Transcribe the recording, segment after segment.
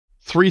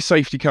3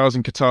 safety cars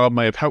in Qatar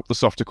may have helped the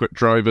soft-equipped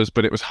drivers,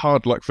 but it was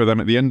hard luck for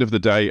them at the end of the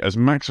day as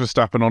Max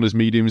Verstappen on his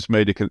mediums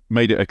made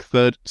it a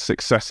third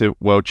successive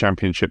World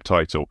Championship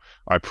title.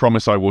 I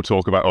promise I will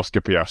talk about Oscar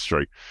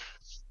Piastri.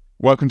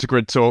 Welcome to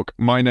Grid Talk.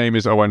 My name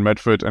is Owen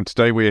Medford, and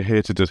today we are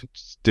here to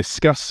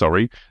discuss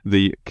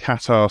the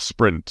Qatar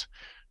Sprint.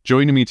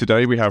 Joining me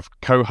today, we have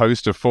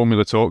co-host of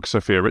Formula Talk,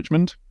 Sophia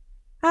Richmond.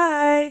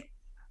 Hi.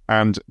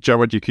 And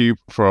Jawad Yaqub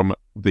from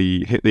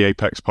the Hit the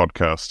Apex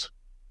podcast.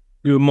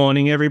 Good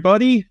morning,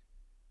 everybody.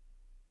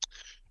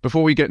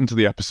 Before we get into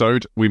the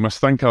episode, we must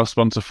thank our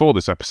sponsor for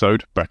this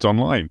episode,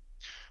 BetOnline.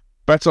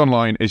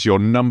 BetOnline is your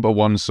number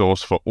one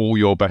source for all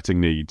your betting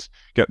needs.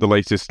 Get the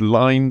latest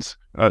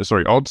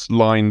odds,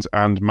 lines,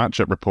 and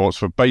matchup reports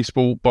for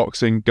baseball,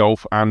 boxing,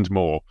 golf, and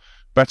more.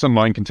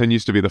 BetOnline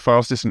continues to be the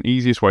fastest and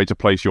easiest way to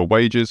place your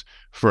wagers,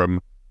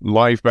 from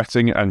live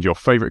betting and your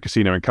favourite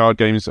casino and card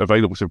games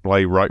available to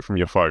play right from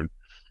your phone.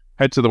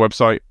 Head to the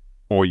website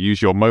or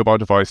use your mobile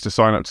device to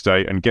sign up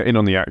today and get in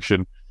on the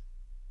action.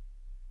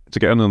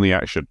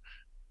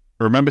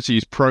 Remember to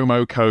use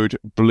promo code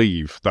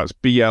BLEAV, that's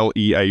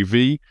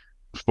BLEAV,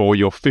 for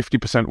your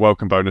 50%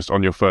 welcome bonus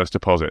on your first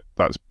deposit.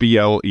 That's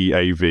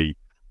BLEAV.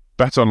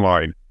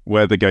 BetOnline,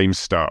 where the game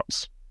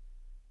starts.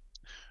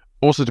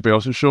 Also, to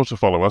be sure to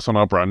follow us on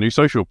our brand new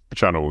social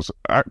channels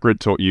at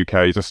Grid Talk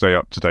UK to stay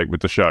up to date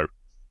with the show.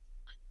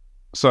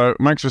 So,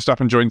 Max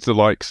Verstappen joins the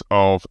likes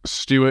of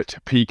Stewart,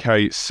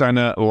 Piquet,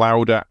 Senna,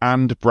 Lauda,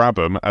 and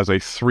Brabham as a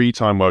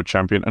 3-time world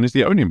champion, and is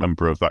the only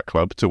member of that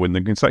club to win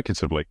them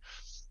consecutively.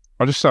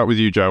 I'll just start with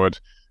you, Jawad.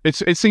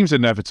 It seems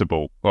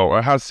inevitable. Well,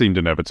 it has seemed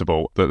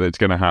inevitable that it's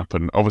going to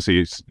happen.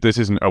 Obviously, this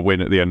isn't a win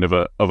at the end of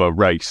a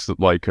race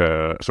like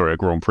a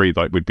Grand Prix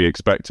like we'd be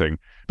expecting.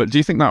 But do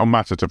you think that'll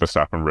matter to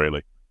Verstappen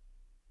really?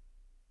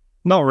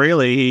 Not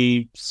really.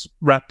 He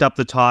wrapped up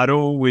the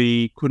title.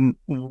 We couldn't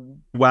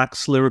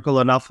wax lyrical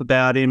enough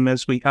about him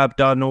as we have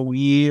done all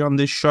year on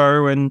this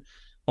show and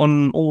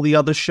on all the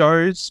other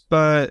shows.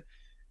 But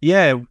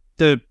yeah,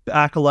 the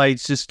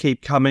accolades just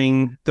keep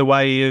coming the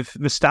way of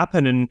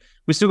Verstappen, and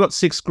we've still got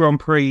 6 Grand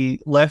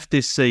Prix left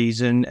this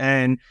season,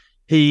 and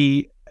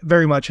he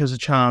very much has a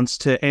chance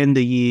to end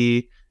the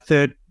year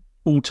third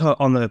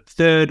on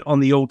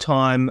the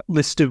all-time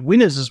list of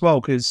winners as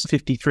well, because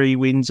 53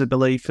 wins, I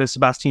believe, for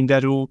Sebastian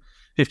Vettel,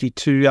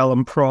 52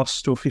 Alain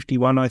Prost, or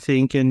 51, I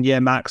think, and yeah,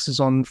 Max is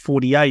on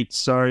 48.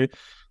 So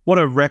what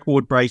a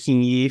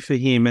record-breaking year for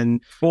him,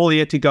 and all he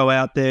had to go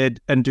out there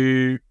and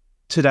do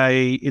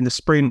today in the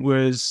sprint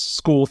was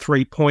score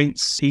 3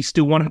 points. He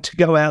still wanted to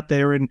go out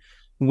there and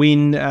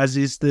win, as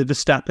is the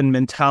Verstappen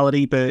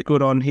mentality, but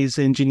good on his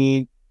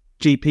engineer,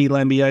 GP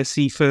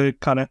Lambiase, for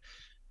kind of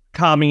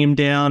calming him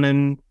down,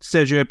 and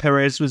Sergio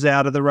Perez was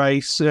out of the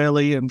race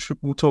early. I'm sure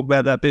we'll talk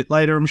about that a bit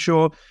later, I'm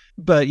sure.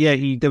 But yeah,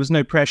 there was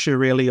no pressure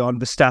really on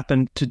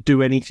Verstappen to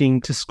do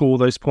anything to score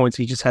those points.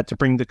 He just had to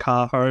bring the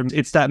car home.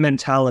 It's that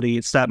mentality.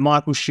 It's that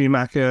Michael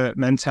Schumacher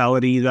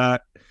mentality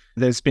that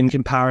there's been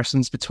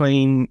comparisons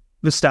between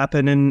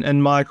Verstappen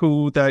and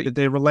Michael, that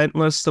they're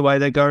relentless the way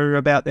they go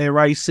about their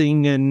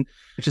racing and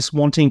just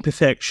wanting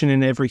perfection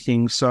in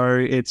everything. So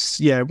it's,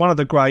 one of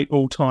the great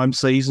all-time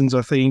seasons,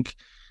 I think.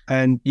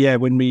 And yeah,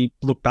 when we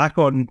look back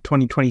on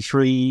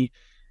 2023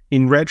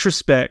 in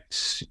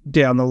retrospect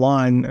down the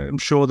line, I'm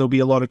sure there'll be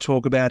a lot of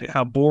talk about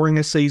how boring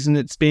a season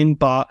it's been.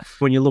 But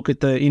when you look at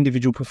the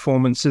individual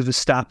performance of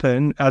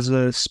Verstappen as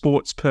a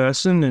sports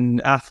person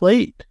and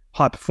athlete,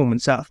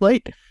 high-performance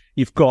athlete,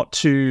 you've got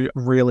to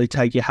really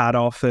take your hat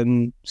off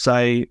and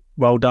say,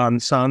 well done,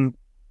 son.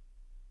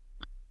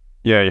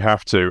 Yeah, you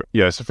have to.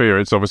 Yeah, Sophia,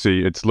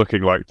 it's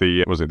looking like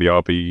the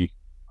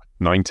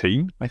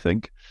RB19, I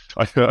think.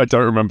 I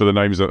don't remember the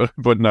names,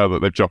 but now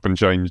that they've chopped and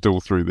changed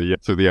all through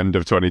the end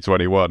of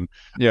 2021.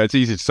 Yeah, it's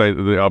easy to say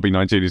that the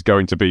RB19 is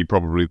going to be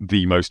probably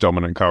the most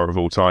dominant car of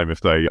all time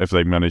if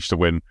they manage to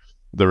win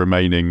the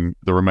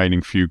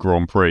remaining few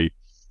Grand Prix.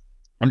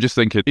 I'm just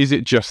thinking, is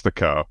it just the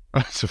car,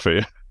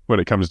 Sophia,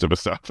 when it comes to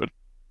Verstappen?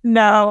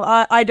 No,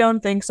 I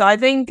don't think so. I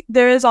think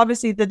there is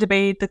obviously the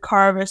debate, the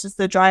car versus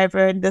the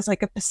driver, and there's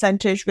like a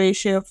percentage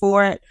ratio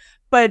for it.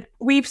 But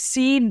we've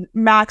seen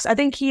Max, I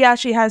think he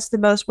actually has the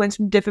most wins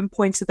from different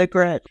points of the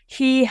grid.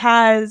 He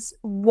has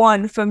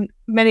won from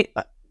many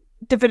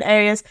different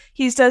areas.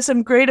 He's done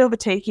some great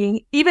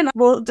overtaking. Even,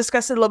 we'll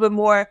discuss it a little bit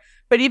more,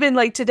 but even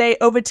like today,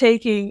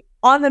 overtaking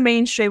on the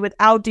main straight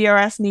without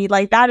DRS need,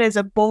 like that is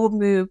a bold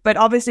move. But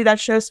obviously that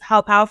shows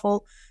how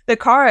powerful the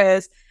car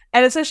is.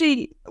 And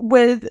especially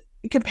with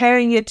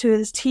comparing it to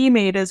his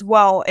teammate as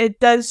well, it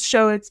does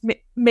show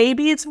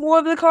maybe it's more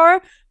of the car,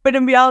 but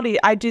in reality,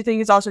 I do think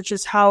it's also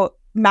just how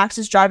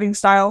Max's driving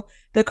style,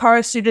 the car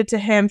is suited to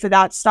him for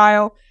that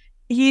style.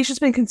 He's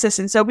just been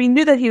consistent. So we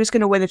knew that he was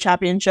going to win the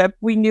championship.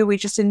 We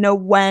just didn't know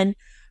when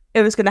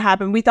it was going to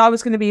happen. We thought it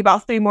was going to be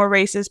about 3 more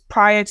races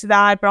prior to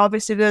that, but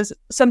obviously there's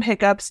some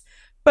hiccups.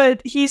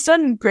 But he's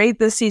done great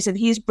this season.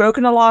 He's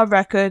broken a lot of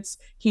records.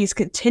 He's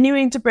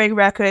continuing to break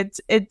records.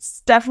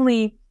 It's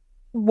definitely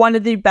one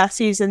of the best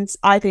seasons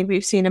I think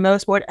we've seen in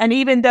motorsport. And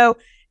even though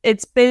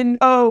it's been,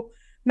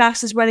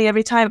 Max is winning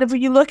every time. If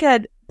you look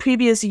at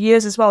previous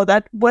years as well,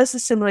 that was a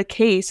similar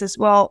case as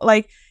well.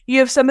 Like, you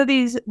have some of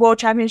these World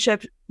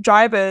Championship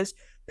drivers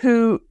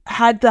who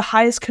had the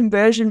highest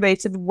conversion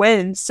rates of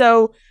wins.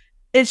 So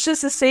it's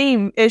just the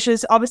same. It's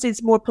just, obviously,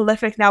 it's more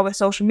prolific now with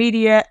social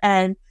media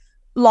and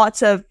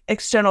lots of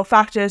external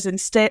factors and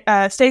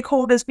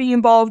stakeholders being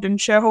involved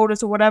and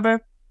shareholders or whatever.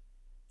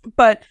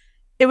 But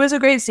it was a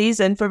great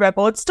season for Red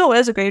Bull. It still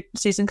is a great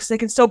season because they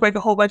can still break a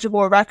whole bunch of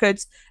more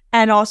records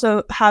and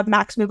also have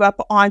Max move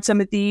up on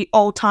some of the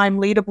all-time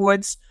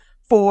leaderboards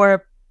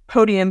for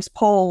podiums,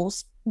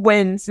 poles,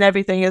 wins, and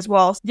everything as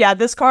well. Yeah,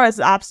 this car is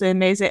absolutely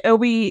amazing. It'll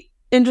be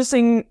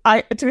interesting.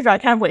 To be fair, I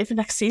can't wait for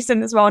next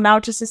season as well now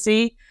just to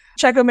see.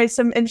 Checo made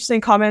some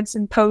interesting comments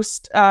in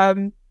post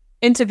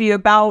interview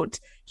about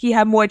he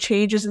had more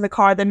changes in the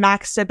car than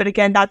Max did, but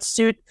again,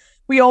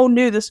 we all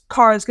knew this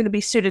car is going to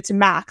be suited to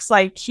Max.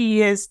 Like,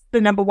 he is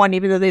the number one,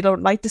 even though they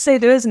don't like to say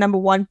there is a number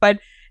one, but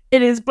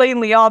it is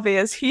blatantly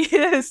obvious he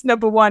is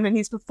number one and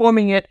he's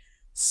performing it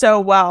so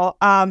well.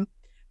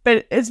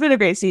 But it's been a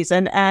great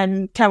season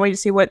and can't wait to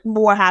see what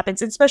more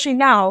happens, especially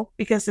now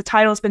because the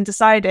title's been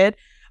decided.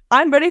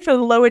 I'm ready for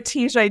the lower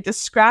teams ready to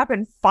scrap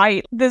and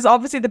fight. There's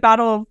obviously the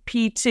battle of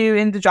P2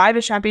 in the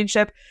Drivers'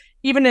 Championship,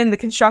 even in the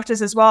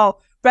Constructors as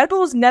well. Red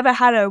Bull's never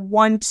had a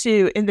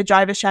 1-2 in the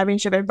Drivers'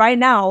 Championship, and right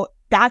now,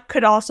 that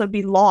could also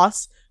be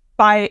lost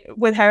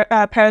with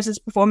Perez's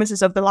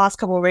performances of the last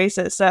couple of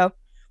races. So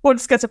we'll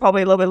discuss it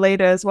probably a little bit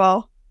later as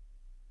well.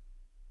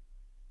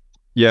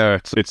 Yeah,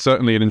 it's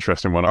certainly an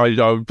interesting one.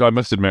 I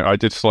must admit, I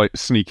did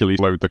sneakily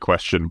load the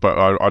question, but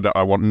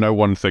I want no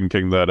one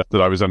thinking that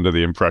I was under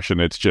the impression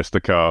it's just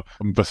the car.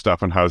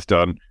 Verstappen has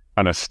done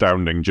an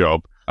astounding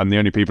job, and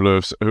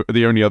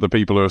the only other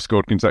people who have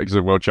scored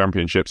consecutive world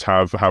championships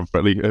have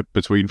at least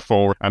between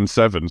 4 and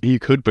 7. He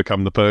could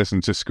become the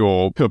person to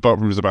score, apart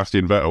from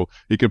Sebastian Vettel,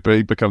 he could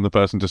become the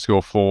person to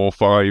score 4,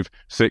 5,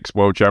 6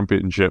 world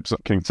championships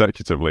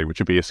consecutively, which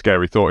would be a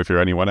scary thought if you're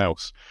anyone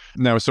else.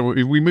 Now, so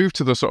if we move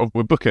to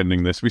we're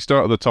bookending this. We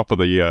start at the top of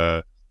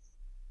the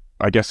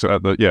at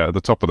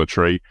the top of the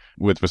tree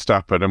with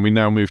Verstappen, and we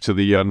now move to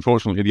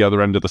unfortunately the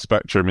other end of the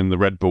spectrum in the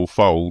Red Bull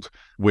fold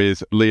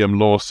with Liam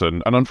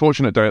Lawson. An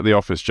unfortunate day at the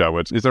office,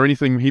 Jawad. Is there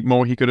anything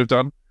more he could have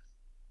done?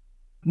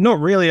 Not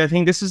really. I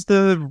think this is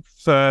the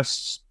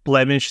first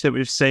blemish that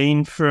we've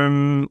seen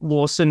from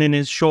Lawson in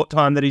his short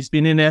time that he's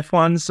been in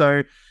F1,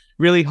 so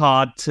really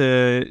hard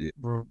to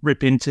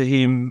rip into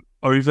him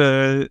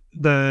over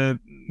the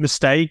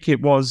mistake.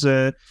 It was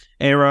an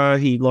error.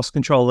 He lost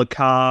control of the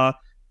car.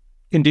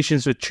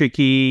 Conditions were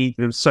tricky.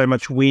 There was so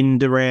much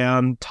wind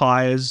around,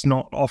 tyres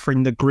not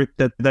offering the grip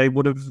that they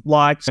would have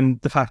liked,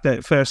 and the fact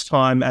that first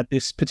time at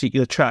this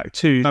particular track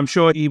too. I'm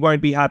sure he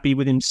won't be happy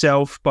with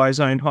himself by his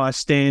own high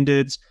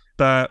standards,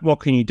 but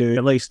what can you do?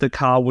 At least the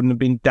car wouldn't have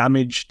been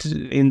damaged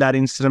in that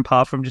incident,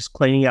 apart from just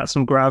cleaning out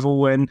some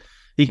gravel, and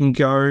he can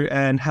go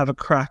and have a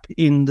crack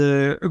in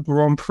the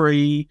Grand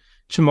Prix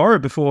tomorrow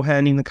before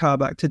handing the car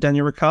back to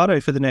Daniel Ricciardo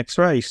for the next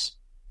race.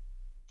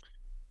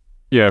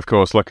 Yeah, of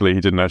course. Luckily, he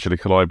didn't actually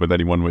collide with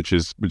anyone, which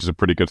is a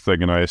pretty good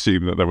thing. And I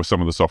assume that there were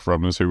some of the soft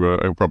runners who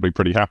were probably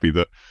pretty happy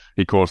that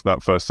he caused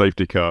that first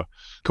safety car.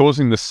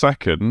 Causing the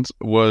second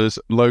was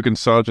Logan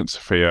Sargent's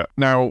Fiat.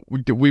 Now,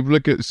 we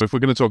look at, so if we're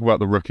going to talk about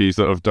the rookies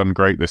that have done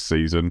great this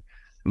season,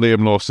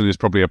 Liam Lawson is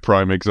probably a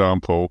prime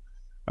example.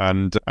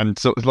 And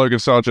so Logan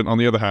Sargent, on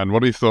the other hand,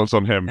 what are your thoughts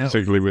on him,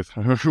 particularly with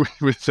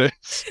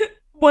this?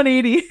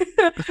 180.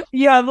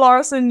 Yeah,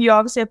 Lawson, you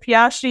obviously have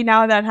Piastri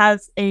now that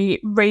has a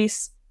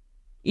race.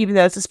 Even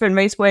though it's a sprint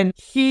race win,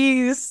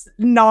 he's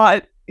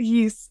at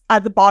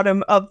the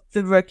bottom of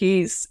the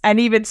rookies. And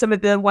even some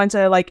of the ones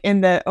that are like in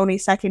the only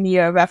second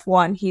year of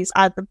F1, he's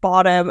at the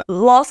bottom.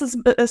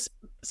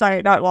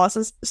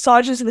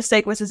 Sargent's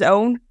mistake was his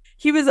own.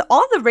 He was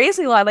on the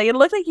racing line. Like, it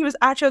looked like he was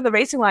actually on the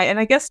racing line. And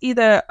I guess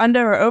either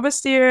under or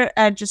oversteer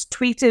and just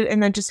tweaked it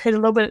and then just hit a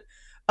little bit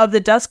of the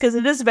dust because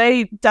it is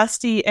very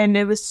dusty and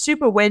it was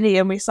super windy.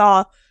 And we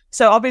saw,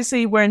 so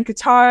obviously we're in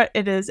Qatar,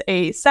 it is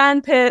a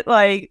sand pit,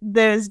 like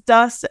there's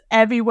dust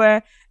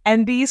everywhere,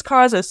 and these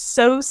cars are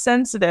so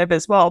sensitive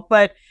as well,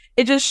 but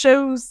it just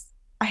shows,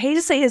 I hate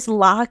to say his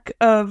lack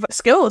of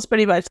skills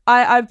pretty much.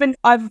 I've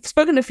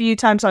spoken a few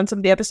times on some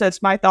of the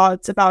episodes, my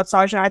thoughts about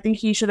Sargent. I think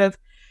he should have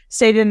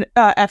stayed in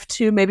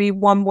F2 maybe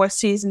one more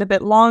season, a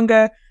bit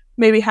longer,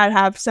 maybe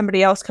have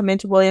somebody else come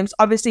into Williams.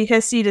 Obviously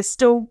his seat is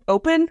still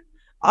open.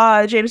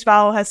 James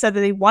Vowell has said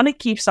that they want to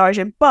keep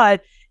Sargent,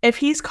 but if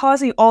he's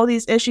causing all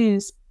these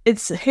issues,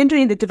 it's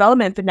hindering the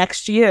development for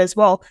next year as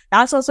well.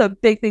 That's also a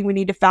big thing we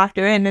need to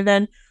factor in. And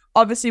then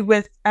obviously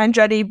with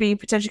Andretti being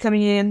potentially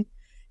coming in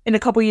a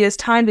couple years'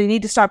 time, they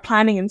need to start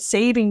planning and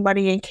saving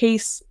money in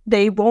case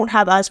they won't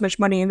have as much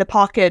money in the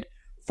pocket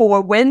for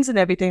wins and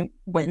everything.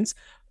 Wins.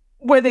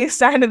 Where they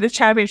stand in the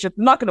championship,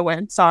 not going to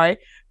win, sorry,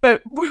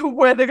 but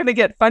where they're going to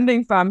get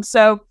funding from.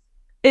 So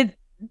it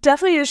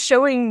definitely is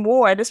showing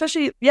more. And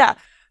especially,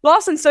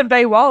 Lawson said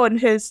very well in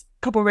his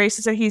couple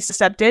races that he's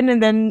stepped in,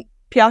 and then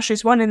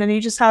Piastri's won, and then you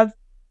just have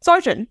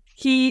Sargent.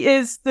 He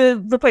is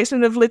the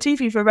replacement of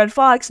Latifi for red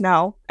flags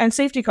now and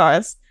safety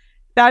cars.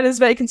 that is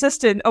very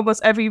consistent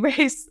almost every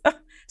race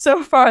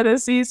so far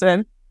this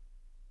season.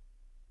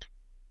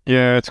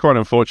 Yeah, it's quite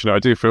unfortunate. I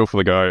do feel for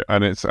the guy,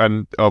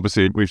 and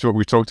obviously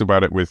we've talked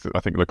about it with,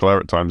 I think,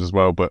 Leclerc at times as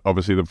well. But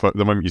obviously the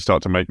moment you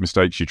start to make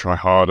mistakes, you try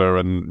harder,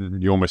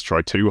 and you almost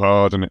try too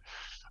hard, and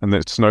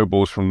it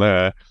snowballs from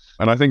there.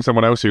 And I think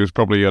someone else who has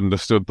probably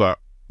understood that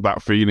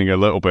feeling a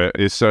little bit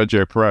is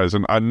Sergio Perez.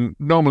 And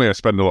normally I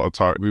spend a lot of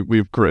time.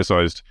 We've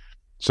criticised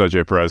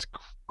Sergio Perez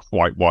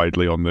quite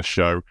widely on this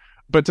show,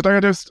 but today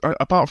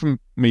apart from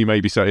me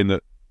maybe saying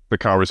that the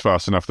car is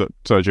fast enough that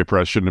Sergio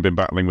Perez shouldn't have been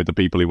battling with the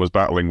people he was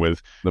battling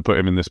with that put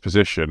him in this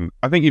position.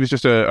 I think he was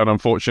just an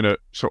unfortunate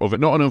sort of,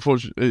 not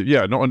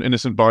an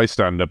innocent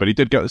bystander, but he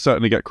did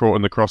certainly get caught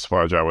in the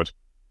crossfire, Jawad.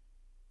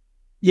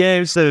 Yeah, it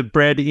was a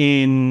bread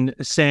in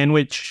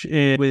sandwich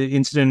with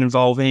incident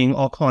involving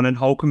Ocon and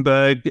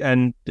Hulkenberg,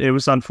 and it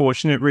was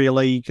unfortunate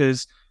really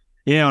because,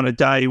 on a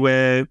day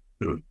where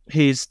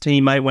his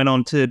teammate went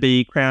on to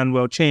be crowned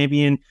world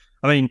champion,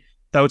 I mean,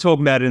 they were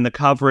talking about it in the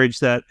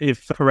coverage that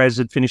if Perez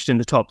had finished in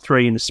the top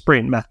 3 in the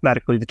sprint,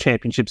 mathematically the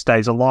championship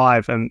stays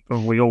alive. And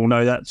we all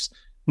know that's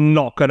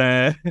not going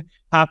to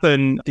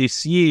happen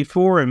this year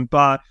for him.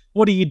 But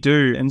what do you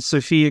do? And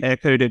Sophia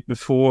echoed it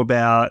before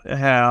about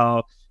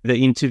how the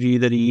interview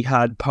that he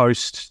had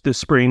post the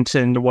sprint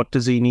and what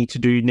does he need to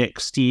do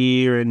next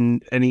year.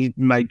 And he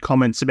made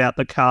comments about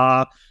the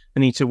car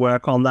and need to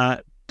work on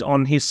that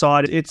on his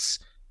side. It's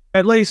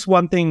at least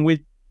one thing with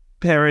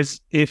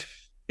Perez, if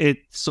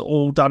it's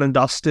all done and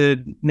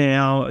dusted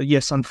now.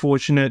 Yes,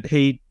 unfortunate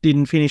he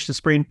didn't finish the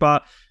sprint,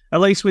 but at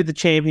least with the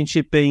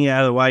championship being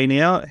out of the way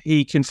now,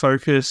 he can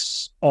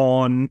focus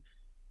on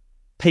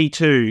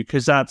P2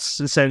 because that's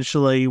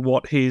essentially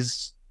what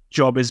his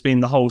job has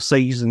been the whole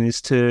season,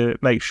 is to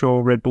make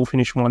sure Red Bull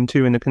finish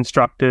 1-2 in the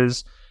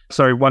constructors.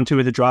 Sorry, 1-2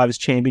 in the drivers'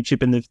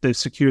 championship, and they've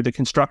secured the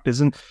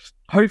constructors. And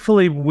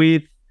hopefully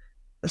with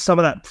some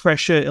of that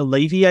pressure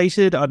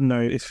alleviated. I don't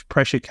know if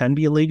pressure can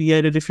be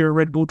alleviated if you're a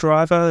Red Bull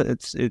driver.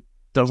 It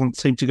doesn't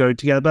seem to go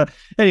together. But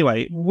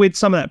anyway, with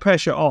some of that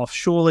pressure off,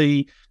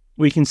 surely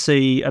we can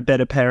see a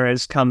better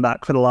Perez come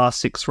back for the last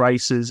 6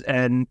 races.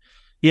 And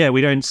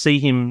we don't see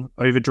him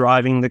over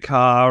driving the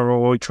car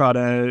or try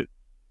to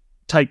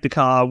take the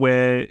car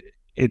where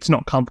it's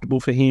not comfortable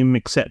for him,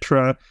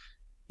 etc.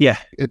 Yeah,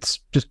 it's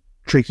just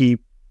tricky.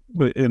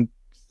 And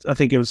I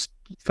think it was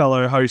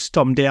fellow host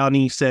Tom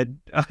Downey said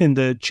in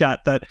the chat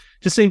that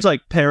just seems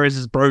like Perez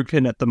is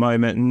broken at the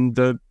moment, and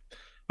the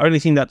only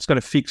thing that's going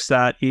to fix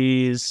that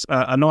is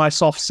a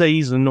nice off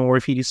season, or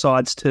if he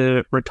decides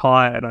to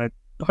retire. And I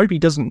hope he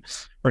doesn't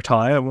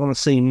retire. I want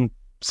to see him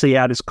see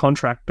out his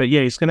contract, but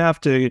he's going to have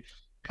to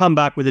come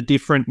back with a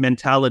different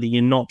mentality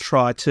and not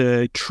try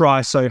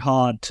so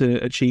hard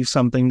to achieve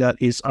something that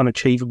is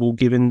unachievable,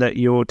 given that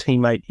your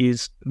teammate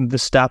is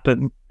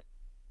Verstappen.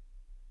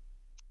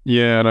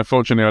 Yeah, and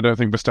unfortunately, I don't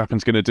think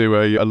Verstappen's going to do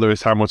a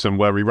Lewis Hamilton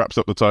where he wraps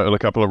up the title a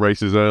couple of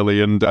races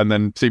early and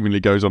then seemingly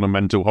goes on a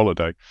mental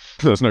holiday.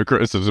 There's no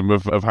criticism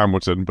of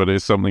Hamilton, but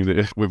it's something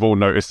that we've all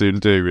noticed him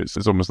do.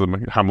 It's almost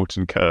the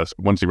Hamilton curse.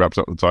 Once he wraps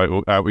up the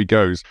title, out he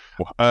goes.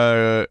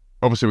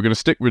 Obviously, we're going to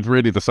stick with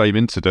really the same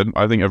incident.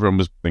 I think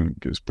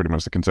it's pretty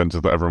much the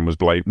consensus that everyone was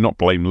not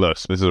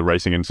blameless. This is a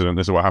racing incident.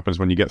 This is what happens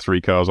when you get 3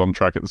 cars on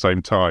track at the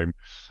same time.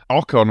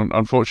 Ocon,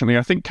 unfortunately,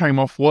 I think came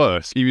off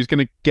worse. He was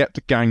going to get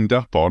ganged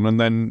up on, and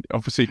then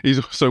obviously he's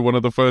also one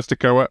of the first to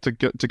go out.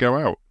 It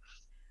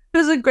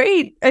was a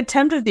great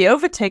attempt at the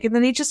overtake, and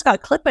then he just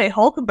got clipped by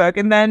Hulkenberg,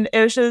 and then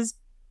it was just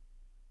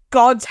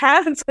God's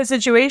hands the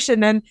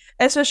situation. And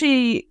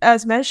especially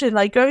as mentioned,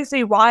 like going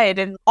 3 wide,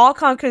 and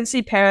Ocon couldn't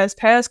see Perez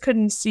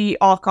couldn't see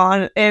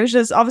Ocon. It was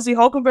just obviously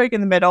Hulkenberg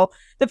in the middle.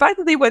 The fact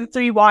that they went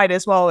 3 wide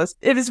as well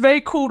it was very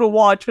cool to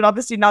watch, but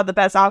obviously not the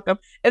best outcome.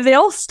 If they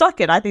all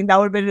stuck it, I think that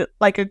would have been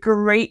like a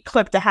great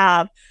clip to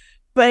have.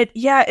 But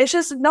it's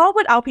just not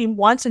what Alpine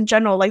wants in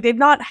general. Like they've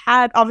not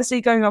had, obviously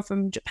going off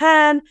from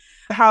Japan,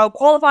 how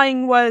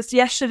qualifying was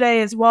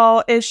yesterday as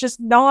well. It's just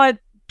not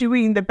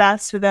doing the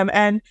best for them.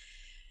 And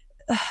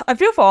I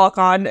feel for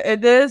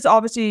Ocon. There's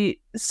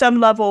obviously some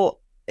level,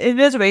 it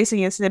is a racing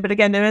incident, but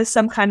again, there is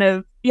some kind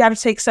of, you have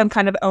to take some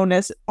kind of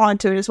onus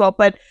onto it as well.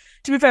 But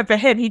to be fair for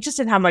him, he just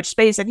didn't have much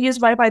space, and he was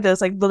right by those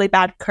like really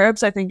bad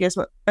curbs, I think, as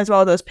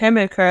well, those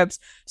pyramid curbs.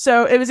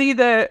 So it was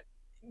either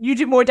you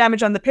do more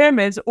damage on the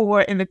pyramids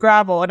or in the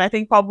gravel, and I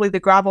think probably the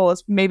gravel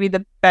is maybe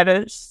the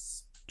better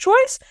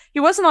choice. He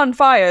wasn't on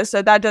fire,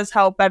 so that does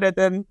help better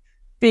than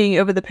being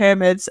over the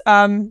pyramids.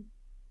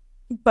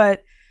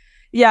 But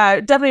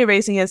definitely a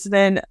racing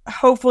incident.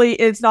 Hopefully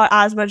it's not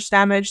as much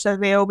damage, so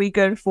they'll be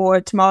good for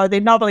tomorrow.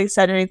 They've not really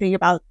said anything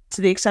about to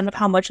the extent of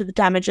how much of the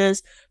damage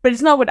is, but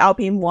it's not what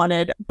Alpine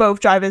wanted. Both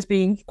drivers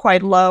being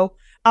quite low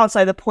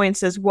outside the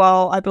points as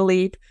well, I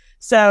believe.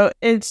 So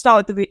it's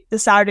not the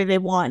Saturday they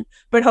want,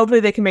 but hopefully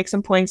they can make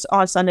some points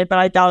on Sunday, but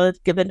I doubt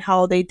it given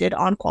how they did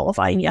on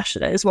qualifying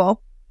yesterday as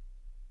well.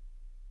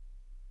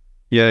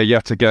 Yeah,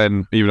 yet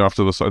again, even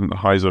after the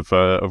highs of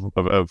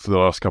the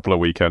last couple of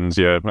weekends,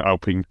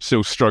 Alpine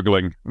still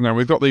struggling. Now,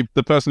 we've got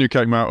the person who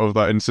came out of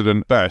that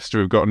incident best.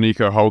 We've got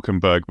Nico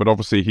Hulkenberg, but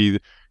obviously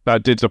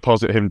that did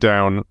deposit him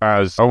down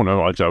as, oh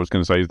no, I was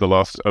going to say he's the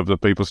last of the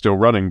people still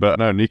running, but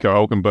no, Nico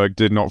Hülkenberg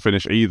did not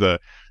finish either,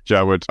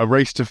 Jawad. A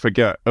race to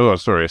forget. Oh,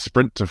 sorry, a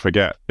sprint to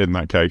forget in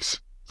that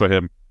case for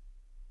him.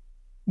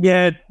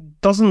 Yeah, it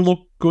doesn't look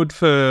good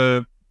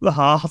for the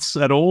Haas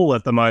at all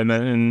at the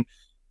moment, and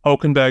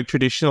Hülkenberg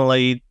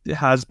traditionally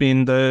has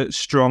been the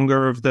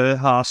stronger of the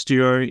Haas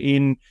duo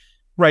in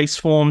race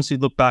forms. You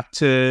look back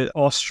to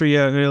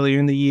Austria earlier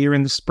in the year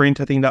in the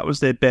sprint, I think that was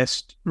their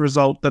best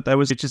result that they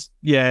was just,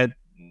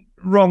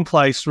 wrong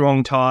place,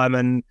 wrong time,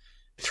 and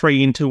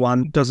 3 into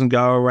 1 doesn't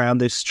go around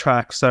this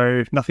track.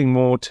 So nothing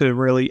more to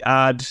really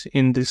add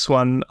in this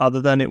one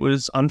other than it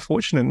was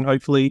unfortunate. And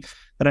hopefully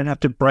they don't have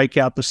to break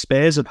out the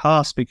spares at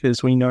Haas,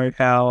 because we know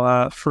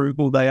how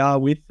frugal they are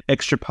with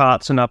extra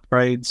parts and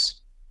upgrades.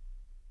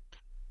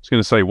 I was going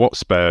to say, what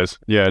spares?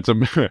 Yeah,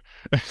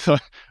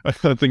 I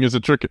think it's a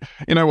trick.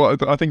 You know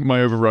what? I think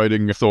my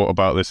overriding thought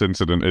about this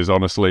incident is,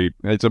 honestly,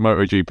 it's a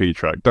MotoGP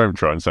track. Don't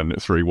try and send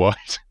it 3 wide.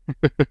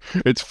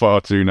 It's far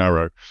too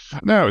narrow.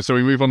 Now, so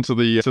we move on to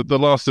the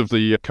last of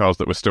the cars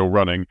that were still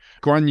running.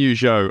 Guan Yu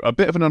Zhou, a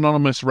bit of an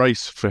anonymous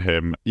race for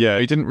him. Yeah,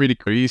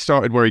 he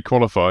started where he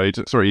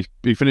qualified. Sorry,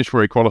 he finished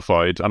where he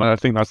qualified, and I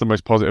think that's the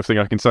most positive thing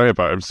I can say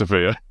about him,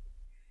 Sophia.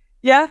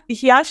 Yeah,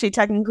 he actually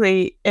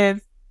technically,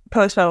 if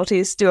post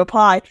penalties do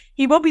apply,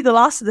 he will be the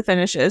last of the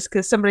finishers,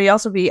 because somebody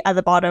else will be at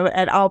the bottom,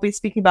 and I'll be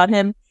speaking about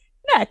him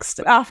next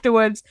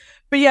afterwards.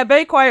 But yeah,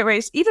 very quiet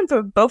race, even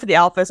for both of the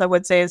Alphas, I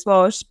would say as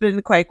well. It's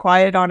been quite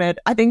quiet on it.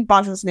 I think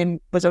Bottas'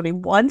 name was only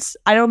once.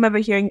 I don't remember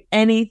hearing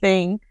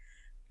anything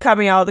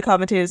coming out of the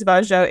commentators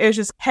about Zhou. It was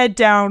just head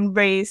down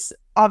race,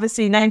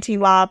 obviously 19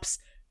 laps,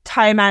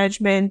 tire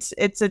management.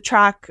 It's a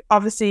track,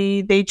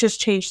 obviously they just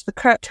changed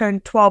the turn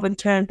 12 and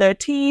turn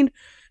 13.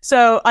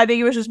 So I think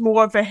it was just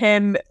more for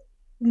him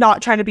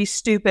not trying to be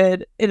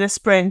stupid in a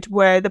sprint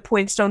where the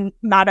points don't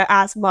matter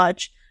as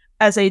much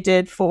as they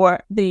did for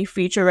the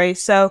feature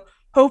race. So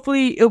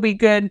hopefully it'll be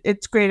good.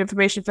 It's great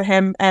information for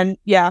him. And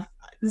yeah,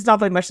 there's not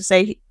very much to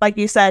say. Like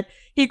you said,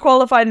 he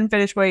qualified and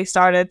finished where he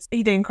started.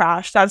 He didn't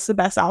crash. That's the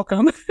best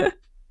outcome.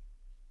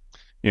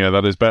 Yeah,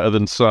 that is better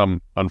than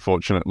some,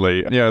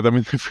 unfortunately. Yeah, then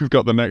we've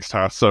got the next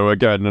Haas. So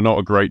again, not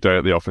a great day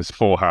at the office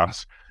for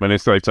Haas. I mean,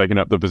 they've taken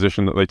up the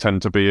position that they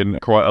tend to be in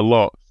quite a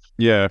lot.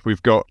 Yeah,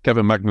 we've got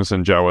Kevin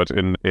Magnussen, Jawad,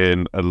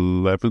 in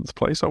 11th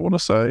place, I want to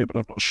say, but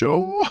I'm not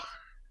sure.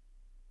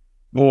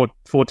 Or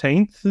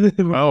 14th?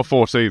 Oh,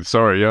 14th,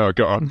 sorry. Yeah,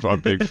 I'm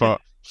being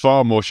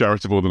far more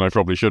charitable than I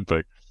probably should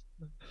be.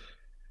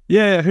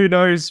 Yeah, who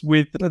knows?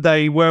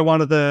 They were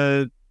one of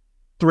the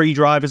 3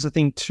 drivers, I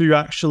think, to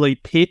actually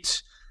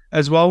pit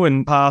as well,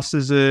 and Haas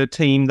as a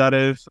team that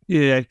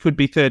could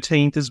be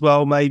 13th as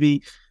well,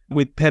 maybe,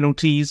 with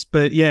penalties.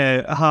 But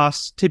yeah,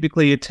 Haas,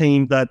 typically a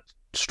team that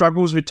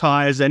struggles with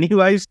tyres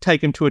anyways.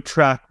 Take them to a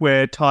track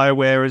where tyre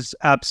wear is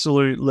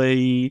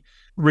absolutely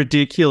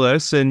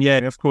ridiculous, and yeah,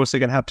 of course they're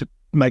going to have to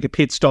make a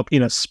pit stop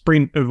in a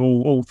sprint of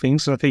all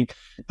things. So I think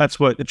that's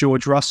what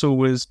George Russell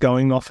was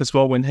going off as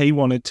well when he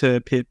wanted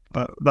to pit,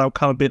 but they'll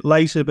come a bit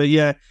later. But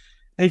yeah,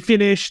 he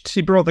finished,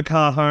 he brought the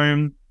car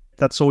home.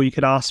 That's all you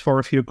could ask for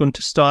if you're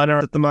Gunther Steiner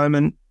at the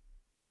moment.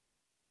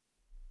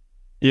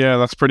 Yeah,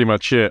 that's pretty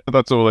much it.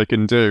 That's all they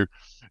can do.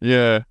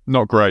 Yeah,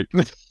 not great.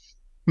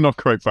 Not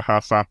great for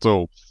Haas at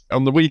all.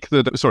 On the week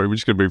that, sorry, we're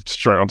just going to move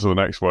straight on to the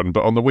next one,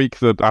 but on the week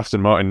that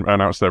Aston Martin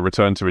announced their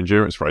return to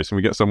endurance racing,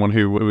 we get someone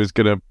who is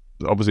going to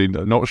obviously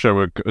not show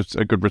a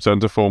good return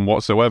to form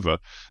whatsoever.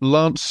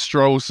 Lance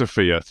Stroll,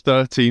 Sophia,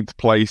 13th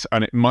place,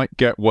 and it might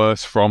get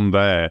worse from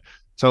there.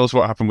 Tell us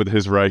what happened with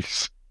his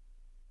race.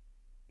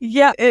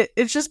 Yeah,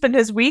 it's just been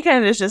his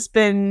weekend. It's just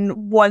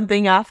been one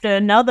thing after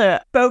another.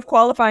 Both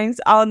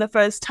qualifying's out in the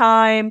first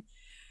time.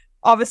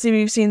 Obviously,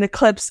 we've seen the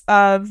clips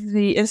of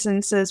the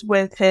instances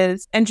with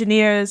his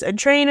engineers and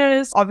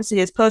trainers, obviously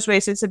his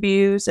post-race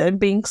interviews and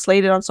being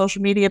slated on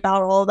social media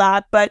about all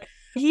that. But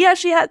he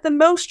actually had the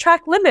most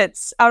track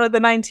limits out of the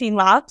 19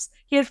 laps.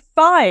 He had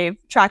 5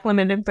 track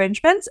limit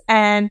infringements,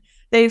 and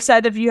they've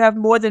said if you have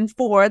more than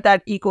 4,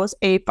 that equals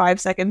a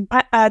 5-second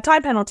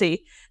time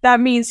penalty. That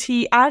means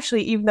he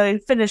actually, even though he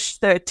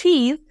finished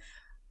 13th,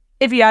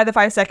 if he added the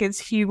 5 seconds,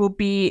 he will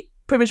be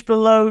pretty much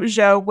below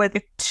Zhou with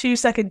a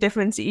 2-second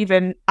difference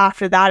even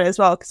after that as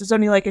well, because there's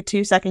only like a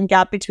 2-second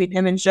gap between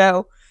him and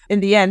Zhou in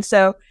the end.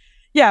 So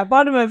yeah,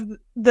 bottom of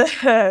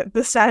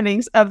the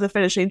standings of the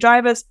finishing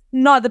drivers,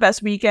 not the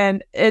best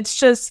weekend. It's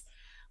just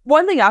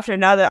one thing after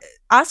another.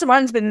 Aston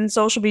Martin's been in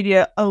social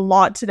media a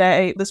lot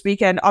this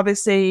weekend,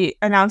 obviously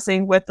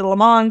announcing with the Le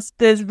Mans.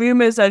 There's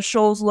rumors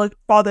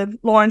that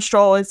Lawrence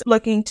Stroll is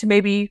looking to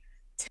maybe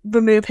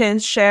remove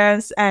his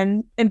shares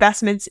and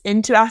investments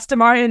into Aston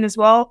Martin as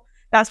well.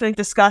 That's been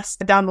discussed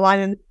down the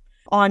line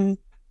on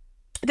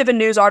different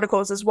news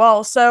articles as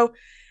well. So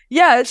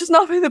yeah, it's just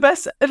not been the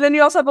best. And then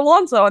you also have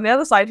Alonso on the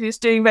other side who's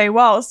doing very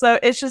well. So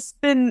it's just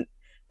been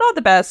not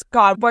the best.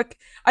 God,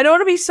 I don't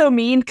want to be so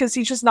mean because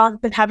he's just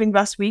not been having the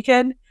best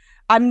weekend.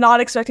 I'm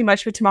not expecting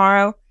much for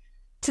tomorrow.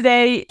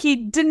 Today, he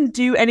didn't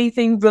do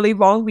anything really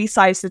wrong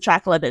besides the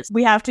track limits.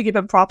 We have to give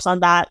him props on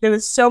that. There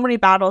was so many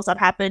battles that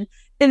happened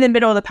in the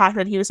middle of the pack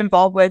that he was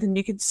involved with, and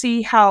you could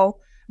see how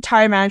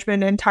tire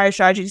management and tire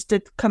strategies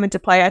did come into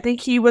play. I think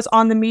he was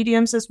on the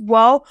mediums as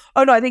well.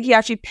 Oh no, I think he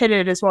actually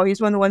pitted as well.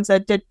 He's one of the ones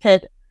that did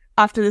pit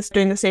after this,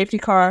 doing the safety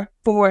car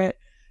for it.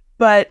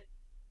 But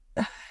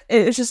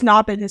it's just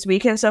not been his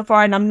weekend so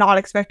far, and I'm not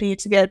expecting it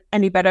to get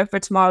any better for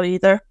tomorrow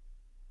either.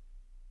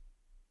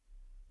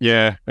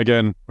 Yeah,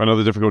 again,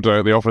 another difficult day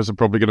at the office, and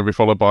probably going to be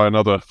followed by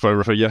another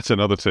for yet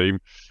another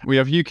team. We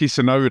have Yuki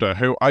Tsunoda,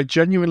 who I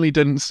genuinely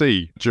didn't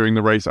see during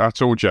the race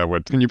at all,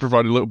 Jawed. Can you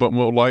provide a little bit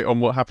more light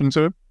on what happened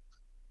to him?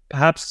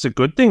 Perhaps it's a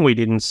good thing we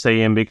didn't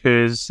see him,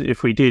 because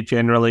if we did,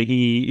 generally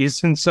he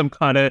is in some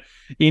kind of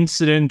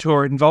incident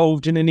or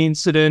involved in an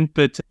incident.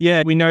 But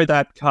yeah, we know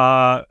that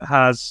car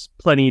has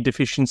plenty of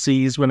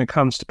deficiencies when it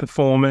comes to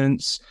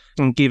performance.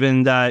 And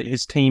given that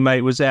his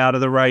teammate was out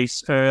of the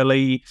race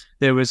early,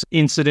 there was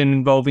incident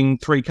involving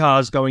 3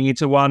 cars going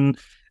into one,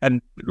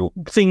 and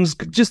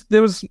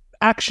there was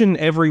action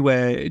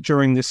everywhere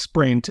during this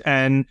sprint.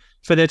 And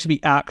for there to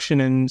be action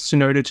and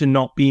Tsunoda to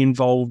not be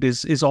involved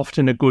is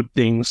often a good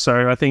thing.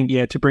 So I think,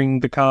 to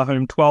bring the car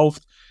home 12th,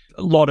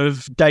 a lot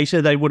of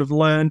data they would have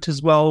learned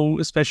as well,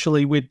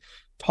 especially with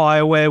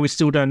tyre wear. We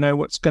still don't know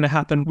what's going to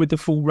happen with the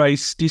full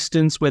race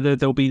distance, whether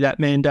there'll be that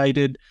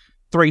mandated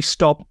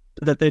 3-stop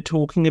that they're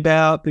talking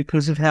about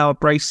because of how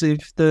abrasive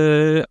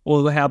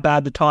or how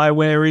bad the tyre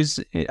wear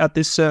is at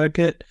this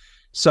circuit.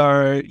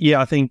 So,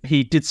 I think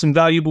he did some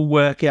valuable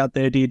work out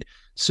there, did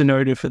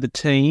Tsunoda, for the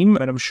team,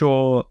 and I'm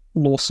sure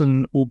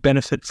Lawson will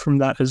benefit from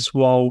that as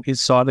well,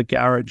 his side of the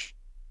garage.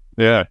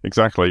 Yeah,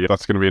 exactly.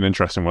 That's going to be an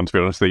interesting one, to be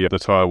honest. The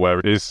tyre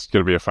wear is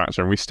going to be a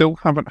factor, and we still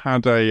haven't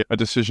had a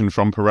decision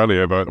from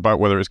Pirelli about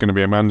whether it's going to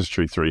be a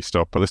mandatory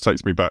 3-stop. But this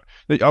takes me back.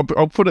 I'll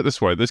put it this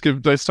way: this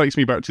takes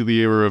me back to the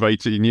era of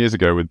 18 years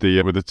ago with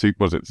the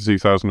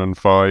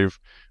 2005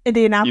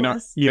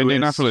 Indianapolis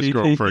Indianapolis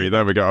Grand Prix.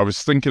 There we go. I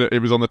was thinking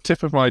it was on the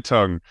tip of my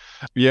tongue.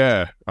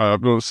 Yeah,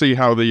 we'll see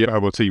how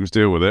the teams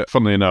deal with it.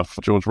 Funnily enough,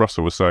 George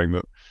Russell was saying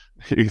that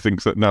he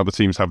thinks that now the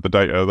teams have the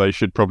data, they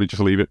should probably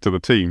just leave it to the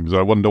teams.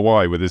 I wonder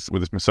why with this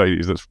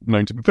Mercedes that's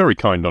known to be very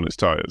kind on its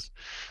tyres,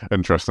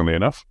 interestingly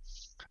enough.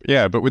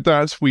 Yeah, but with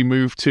that, we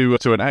move to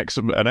an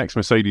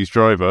ex-Mercedes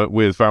driver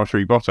with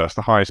Valtteri Bottas,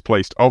 the highest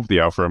placed of the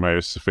Alfa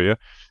Romeo Sophia.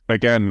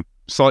 Again,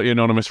 slightly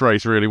anonymous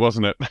race, really,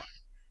 wasn't it?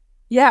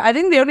 Yeah, I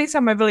think the only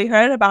time I really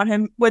heard about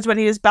him was when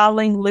he was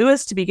battling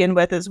Lewis to begin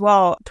with as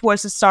well,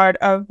 towards the start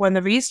of when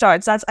the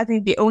restarts. That's, I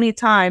think, the only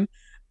time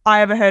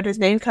I ever heard his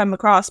name come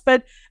across.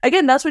 But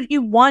again, that's what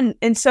you want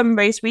in some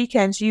race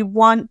weekends. You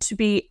want to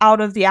be out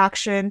of the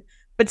action,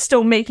 but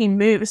still making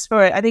moves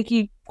for it. I think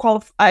he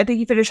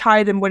finished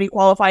higher than what he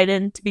qualified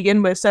in to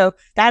begin with. So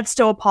that's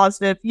still a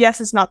positive. Yes,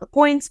 it's not the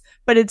points,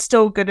 but it's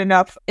still good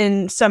enough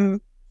in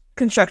some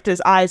constructors'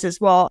 eyes as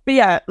well. But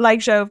yeah, like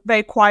Joe,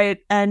 very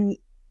quiet, and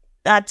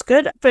that's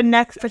good. For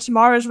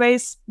tomorrow's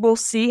race, we'll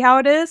see how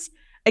it is.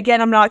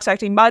 Again, I'm not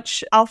expecting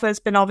much.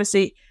 Alpha's been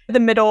obviously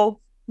the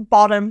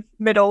bottom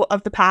middle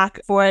of the pack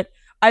for it.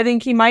 I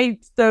think he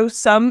might throw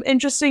some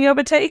interesting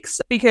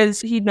overtakes because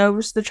he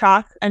knows the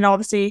track, and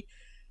obviously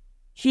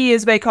he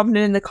is very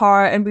confident in the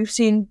car, and we've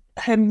seen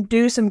him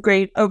do some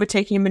great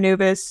overtaking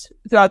maneuvers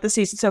throughout the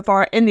season so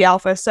far in the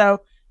Alpha.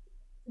 So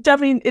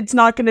definitely it's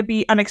not going to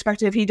be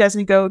unexpected if he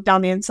doesn't go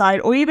down the inside,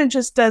 or even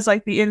just does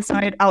like the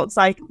inside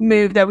outside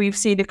move that we've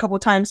seen a couple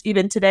times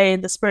even today in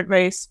the sprint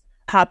race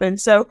happen.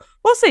 So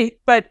we'll see,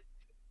 but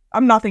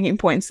I'm not thinking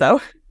points though.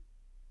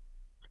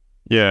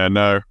 Yeah,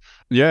 no.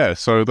 Yeah,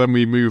 so then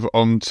we move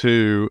on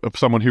to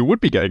someone who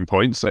would be getting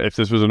points if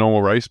this was a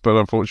normal race, but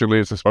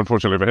unfortunately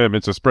for him,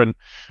 it's a sprint.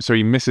 So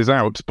he misses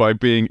out by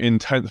being in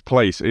 10th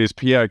place. Is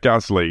Pierre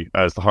Gasly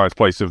as the highest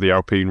place of the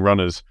Alpine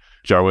runners.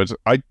 Jawed,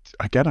 I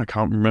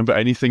can't remember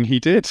anything he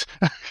did.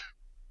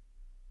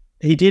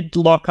 He did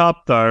lock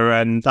up, though,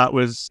 and that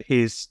was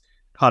his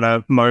kind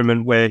of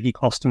moment where he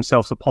cost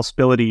himself the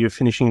possibility of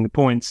finishing the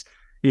points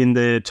in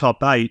the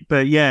top 8.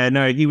 But yeah,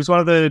 no, he was one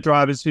of the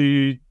drivers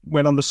who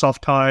went on the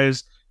soft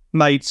tyres,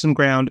 made some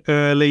ground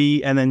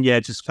early, and then,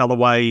 just fell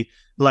away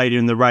later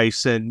in the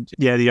race. And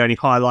the only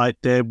highlight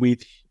there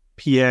with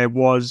Pierre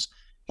was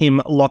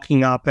him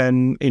locking up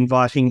and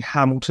inviting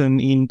Hamilton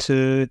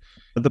into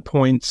the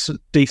points.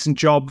 Decent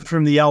job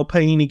from the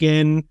Alpine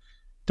again.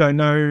 Don't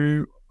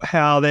know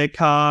how their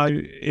car,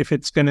 if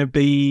it's going to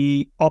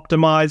be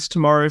optimized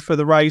tomorrow for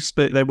the race,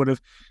 but they would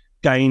have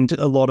gained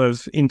a lot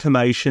of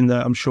information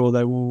that I'm sure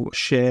they will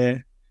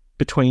share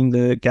between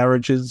the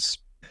garages.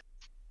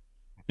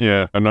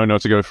 Yeah, and they'll know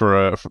not to go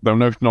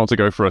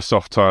for a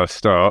soft tyre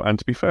start. And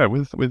to be fair,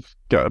 with both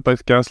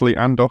Gasly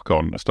and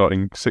Ocon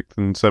starting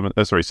 7th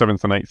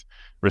and 8th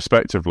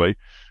respectively,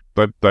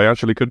 but they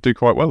actually could do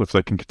quite well if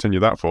they can continue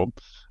that form.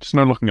 Just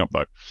no looking up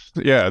though.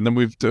 Yeah, and then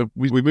we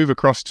move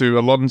across to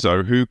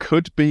Alonso, who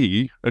could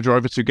be a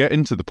driver to get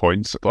into the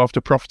points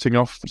after profiting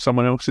off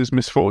someone else's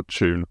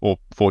misfortune or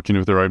fortune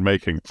of their own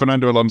making.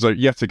 Fernando Alonso,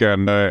 yet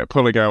again,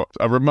 pulling out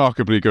a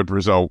remarkably good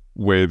result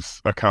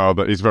with a car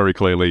that is very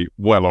clearly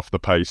well off the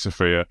pace,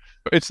 Sophia.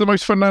 It's the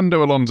most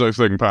Fernando Alonso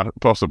thing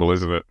possible,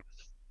 isn't it?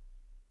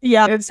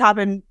 Yeah, it's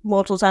happened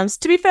multiple times.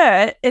 To be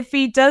fair, if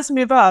he does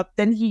move up,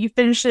 then he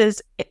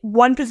finishes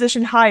one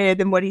position higher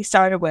than what he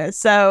started with.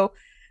 So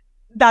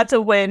that's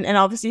a win, and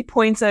obviously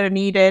points that are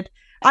needed.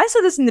 I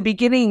said this in the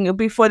beginning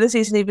before the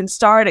season even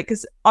started,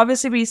 because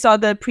obviously we saw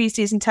the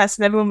preseason test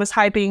and everyone was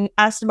hyping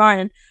Aston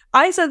Martin.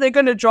 I said they're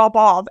going to drop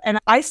off, and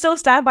I still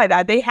stand by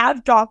that. They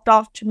have dropped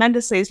off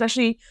tremendously,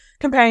 especially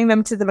comparing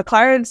them to the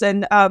McLarens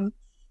and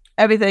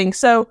everything.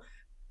 So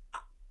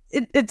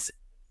it's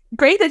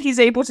great that he's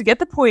able to get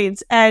the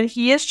points, and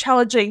he is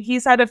challenging.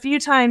 He's had a few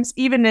times,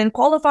 even in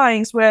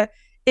qualifyings, where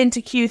into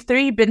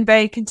Q3 been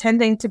very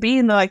contending to be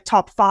in the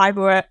top 5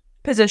 or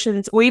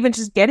positions, or even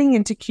just getting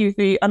into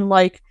Q3,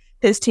 unlike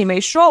his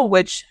teammate Stroll,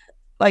 which,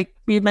 like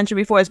we mentioned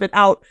before, has been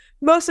out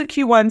most of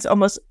Q1s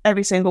almost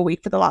every single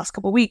week for the last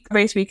couple of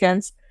race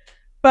weekends.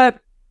 But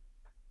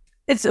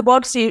it's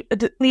about to see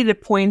needed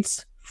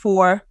points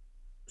for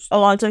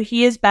Alonso.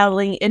 He is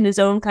battling in his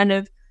own kind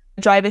of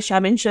drivers'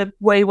 championship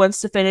where he wants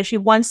to finish. He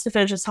wants to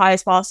finish as high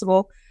as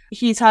possible.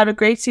 He's had a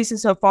great season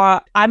so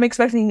far. I'm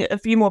expecting a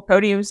few more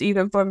podiums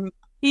even from.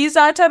 He's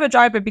that type of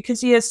driver because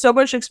he has so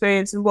much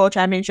experience in world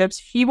championships.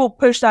 He will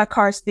push that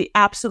car to the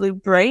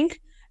absolute brink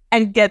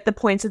and get the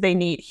points that they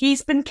need.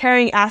 He's been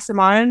carrying Aston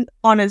Martin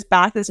on his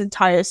back this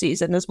entire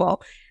season as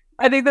well.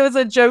 I think there was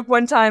a joke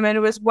one time, and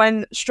it was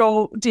when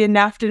Stroll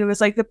DNF'd, and it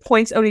was like the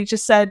points only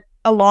just said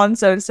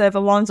Alonso instead of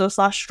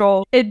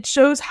Alonso/Stroll. It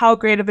shows how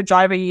great of a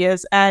driver he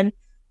is, and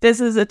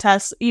this is a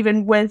test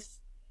even with,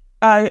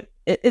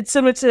 it's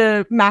similar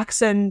to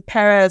Max and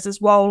Perez as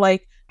well,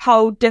 like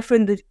how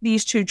different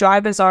these two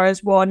drivers are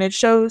as well, and it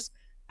shows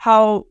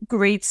how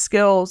great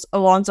skills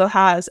Alonso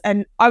has.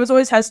 And I was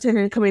always hesitant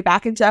in coming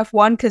back into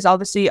F1 because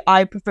obviously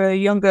I prefer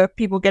younger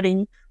people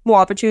getting more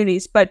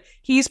opportunities, but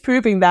he's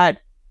proving that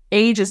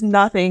age is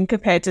nothing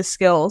compared to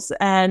skills,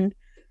 and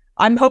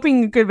I'm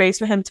hoping a good race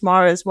for him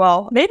tomorrow as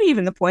well. Maybe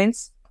even the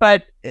points,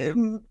 but a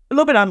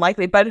little bit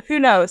unlikely, but who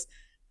knows.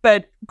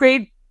 But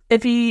great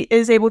if he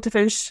is able to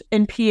finish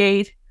in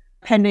P8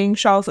 pending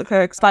Charles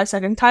Leclerc's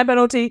 5-second time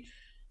penalty.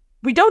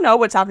 We don't know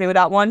what's happening with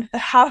that one.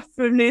 Half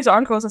of news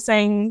articles are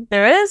saying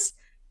there is.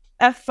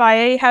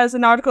 FIA has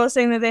an article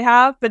saying that they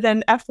have, but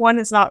then F1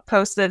 is not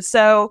posted.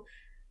 So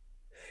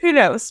who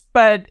knows?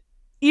 But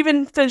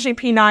even finishing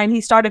P9, he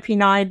started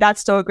P9.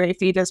 That's still a great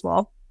feat as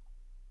well.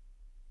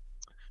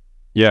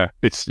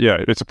 It's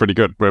a pretty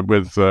good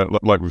with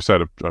like we've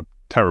said, a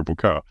terrible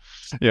car.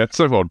 Yeah, it's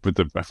so odd with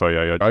the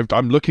FIA.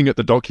 I'm looking at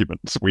the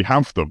documents. We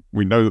have them.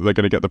 We know that they're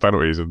going to get the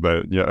penalties, and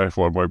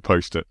F1 won't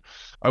post it.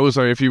 I will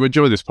say, if you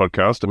enjoy this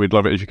podcast, we'd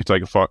love it if you could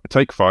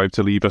take 5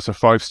 to leave us a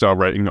 5-star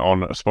rating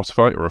on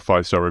Spotify or a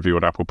 5-star review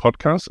on Apple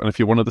Podcasts. And if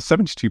you're one of the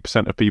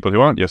 72% of people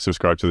who aren't yet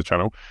subscribed to the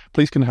channel,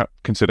 please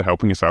consider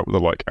helping us out with a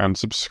like and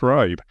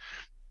subscribe.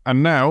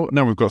 And now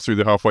we've got through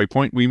the halfway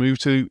point, we move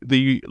to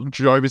the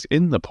drivers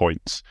in the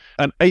points.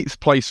 An 8th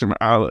place from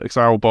Alex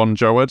Albon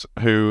Joad,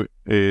 who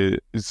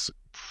is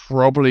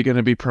probably going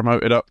to be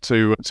promoted up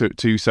to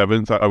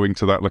 7th owing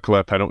to that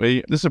Leclerc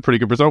penalty. This is a pretty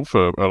good result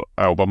for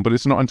Albon, but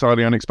it's not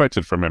entirely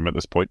unexpected from him at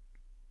this point.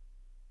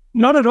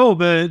 Not at all,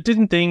 but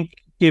didn't think,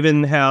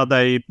 given how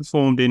they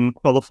performed in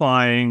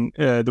qualifying,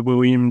 the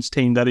Williams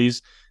team,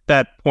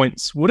 that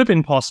points would have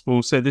been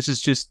possible. So this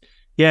is just,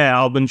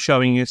 Albon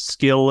showing his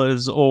skill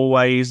as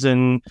always,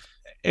 and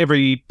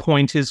every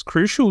point is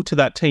crucial to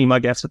that team, I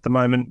guess, at the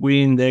moment.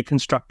 Win their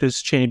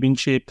Constructors'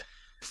 Championship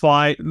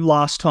fight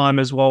last time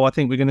as well. I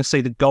think we're going to see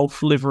the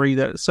Golf livery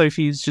that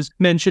Sophie's just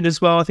mentioned as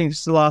well. I think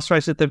it's the last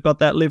race that they've got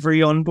that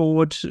livery on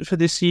board for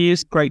this year.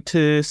 It's great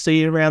to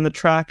see around the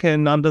track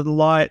and under the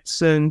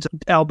lights, and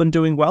Albon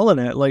doing well in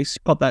it. At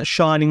least got that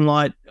shining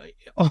light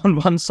on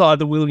one side of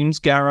the Williams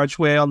garage,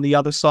 where on the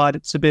other side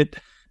it's a bit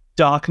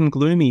dark and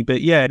gloomy.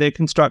 But their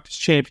Constructors'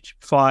 Championship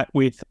fight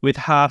with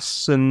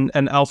Haas and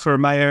Alfa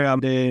Romeo,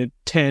 they're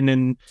 10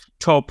 and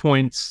 12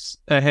 points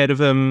ahead of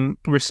them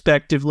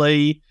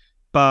respectively.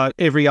 But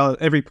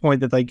every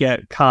point that they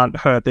get can't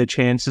hurt their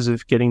chances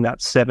of getting that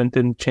 7th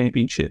in the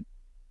championship.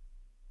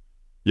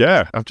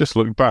 Yeah, I've just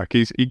looked back.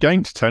 He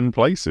gained 10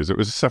 places. It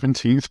was a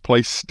 17th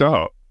place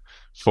start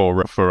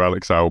for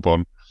Alex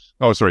Albon.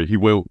 Oh, sorry, he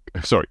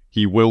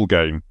will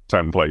gain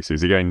 10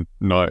 places. He gained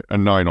 9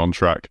 on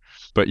track.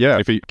 But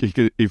if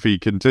he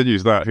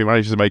continues that, if he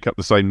manages to make up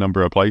the same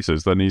number of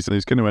places, then he's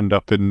going to end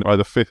up in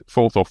either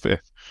 4th or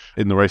 5th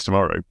in the race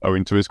tomorrow,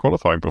 owing to his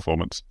qualifying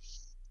performance.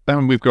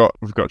 Then we've got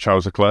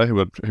Charles Leclerc,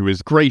 who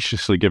is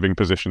graciously giving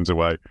positions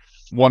away.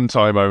 One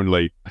time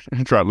only,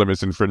 track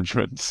limits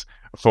infringements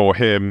for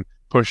him,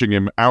 pushing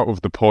him out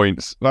of the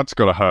points. That's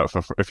got to hurt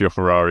if you're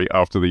Ferrari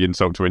after the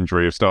insult to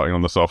injury of starting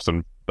on the softs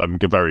and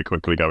very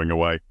quickly going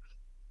away.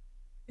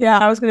 Yeah,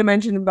 I was going to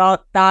mention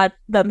about that,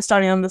 them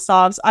starting on the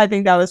softs. I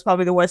think that was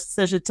probably the worst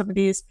decision. Some of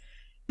these,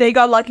 they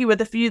got lucky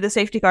with a few of the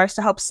safety cars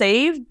to help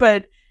save,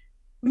 but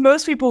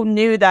most people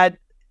knew that.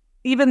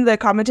 Even the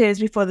commentators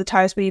before the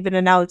tires were even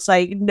announced,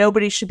 like,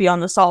 nobody should be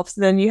on the softs.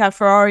 Then you have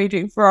Ferrari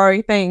doing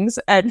Ferrari things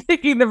and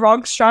picking the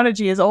wrong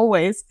strategy as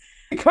always,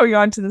 going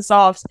on to the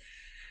softs.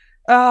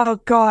 Oh,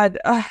 God.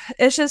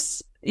 It's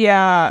just,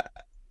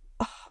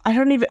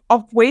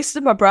 I've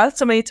wasted my breath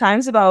so many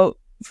times about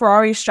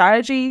Ferrari's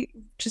strategy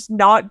just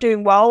not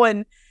doing well.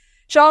 And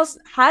Charles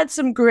had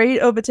some great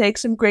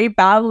overtakes, some great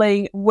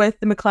battling with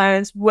the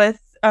McLarens, with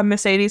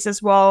Mercedes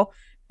as well.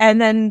 And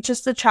then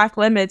just the track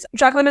limits.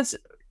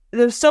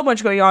 There's so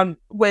much going on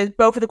with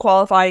both of the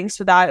qualifyings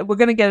for that. We're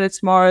going to get it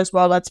tomorrow as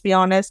well, let's be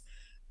honest.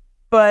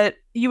 But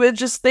you would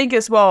just think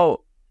as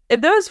well,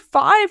 if there was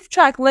 5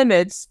 track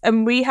limits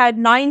and we had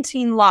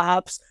 19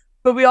 laps,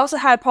 but we also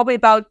had probably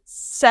about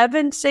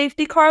 7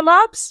 safety car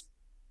laps,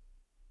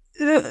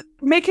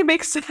 make it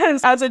make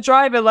sense as a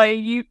driver. Like,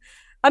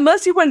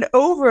 unless you went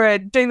over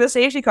it during the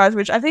safety cars,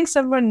 which I think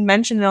someone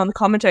mentioned it on the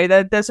commentary,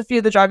 that there's a few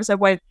of the drivers that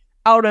went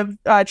out of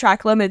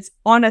track limits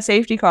on a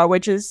safety car,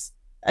 which is,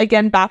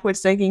 again,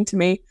 backwards thinking to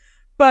me.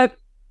 But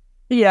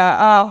yeah,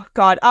 oh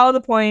god, out of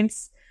the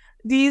points.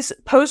 These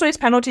post-race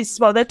penalties as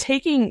well, they're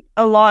taking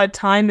a lot of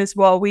time as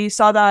well. We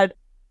saw that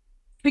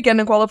again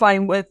in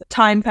qualifying with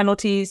time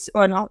penalties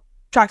or not,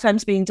 track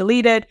times being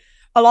deleted.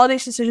 A lot of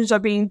these decisions are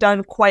being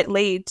done quite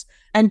late,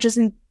 and just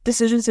in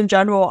decisions in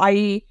general,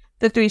 i.e.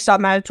 the 3-stop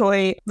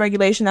mandatory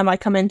regulation that might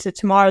come into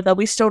tomorrow, that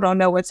we still don't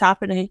know what's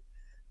happening.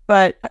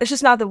 But it's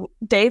just not the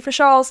day for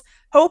Charles.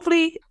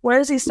 Hopefully, where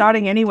is he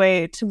starting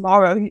anyway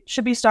tomorrow? He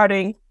should be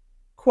starting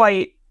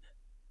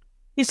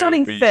he's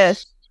starting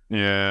 5th.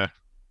 Yeah.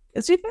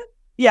 Is he 5th?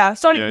 Yeah,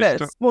 starting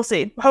 5th. We'll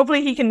see.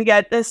 Hopefully he can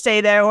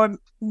stay there, or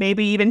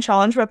maybe even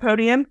challenge for a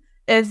podium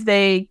if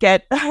they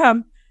get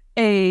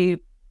a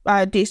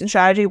decent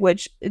strategy,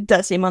 which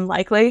does seem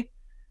unlikely.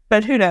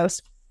 But who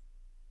knows?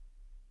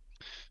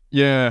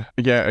 Yeah,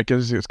 I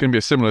guess it's going to be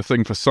a similar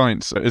thing for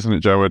Sainz, isn't it,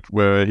 Jared?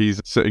 Where he's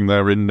sitting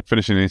there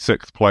finishing in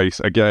 6th place,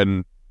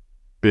 again,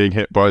 being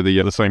hit by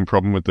the same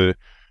problem with the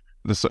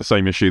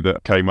same issue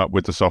that came up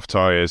with the soft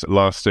tyres,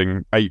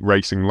 lasting 8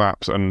 racing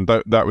laps, and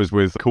that was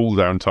with cool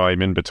down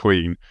time in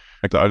between.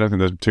 I don't think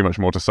there's too much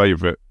more to say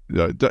of it.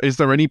 Is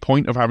there any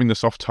point of having the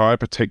soft tyre,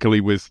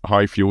 particularly with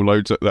high fuel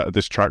loads at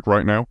this track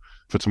right now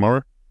for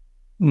tomorrow?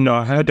 No,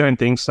 I don't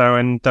think so,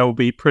 and they'll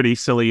be pretty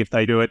silly if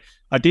they do it.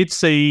 I did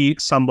see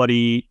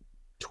somebody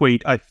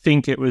tweet, I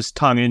think it was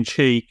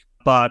tongue-in-cheek,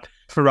 but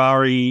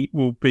Ferrari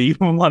will be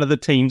one of the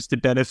teams to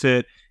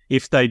benefit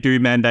if they do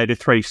mandate a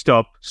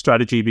 3-stop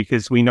strategy,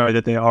 because we know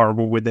that they're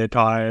horrible with their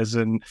tyres,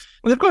 and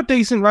they've got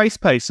decent race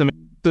pace. I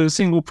mean, the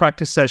single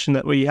practice session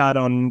that we had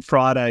on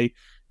Friday,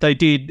 they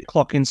did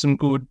clock in some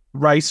good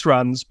race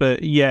runs,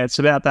 but yeah, it's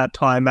about that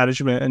time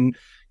management, and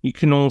you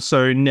can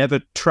also never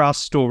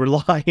trust or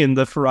rely in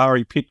the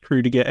Ferrari pit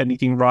crew to get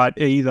anything right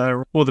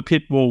either, or the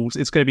pit walls.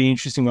 It's going to be an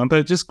interesting one.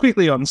 But just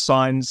quickly on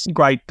Sainz,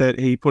 great that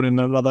he put in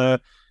another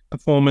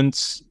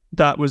performance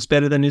that was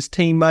better than his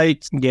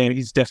teammates. Yeah,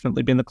 he's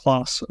definitely been the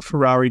class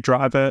Ferrari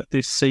driver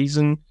this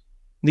season.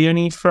 The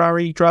only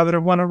Ferrari driver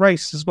to win a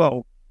race as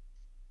well.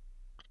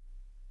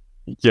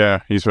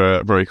 Yeah, he's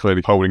very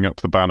clearly holding up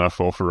the banner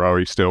for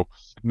Ferrari still.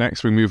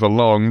 Next, we move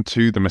along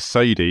to the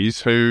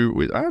Mercedes,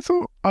 who I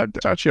thought I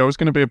was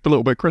going to be a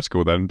little bit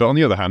critical then. But on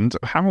the other hand,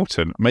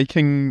 Hamilton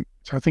making,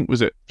 I think,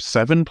 was it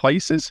 7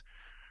 places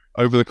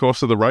over the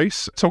course of the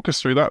race? Talk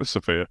us through that,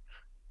 Sophia.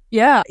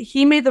 Yeah,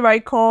 he made the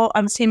right call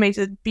on his teammates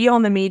to be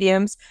on the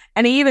mediums.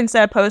 And he even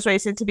said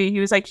post-race interview,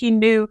 he was like, he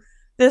knew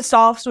the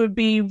softs would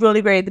be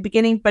really great at the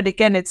beginning. But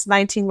again, it's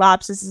 19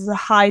 laps. This is a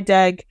high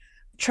deg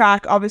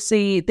track.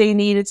 Obviously, they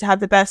needed to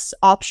have the best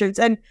options.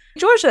 And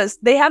Georgia's,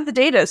 they have the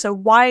data. So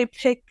why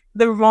pick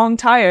the wrong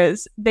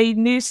tires? They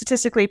knew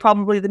statistically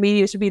probably the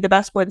mediums would be the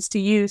best ones to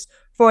use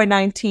for a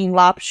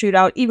 19-lap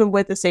shootout, even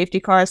with the safety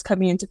cars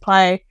coming into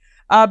play.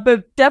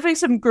 But definitely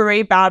some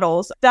great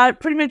battles that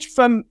pretty much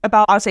from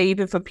about, I'll say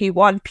even from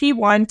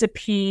P1 to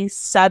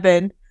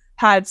P7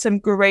 had some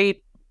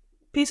great,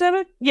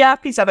 P7? Yeah,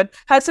 P7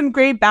 had some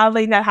great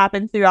battling that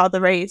happened throughout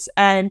the race.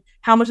 And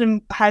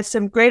Hamilton has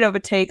some great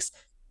overtakes,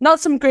 not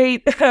some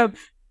great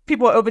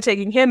people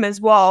overtaking him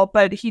as well,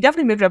 but he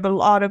definitely moved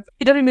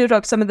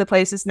up some of the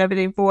places and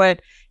everything for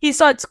it. He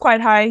starts quite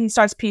high. He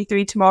starts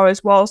P3 tomorrow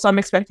as well. So I'm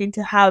expecting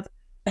to have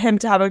him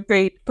to have a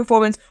great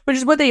performance, which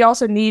is what they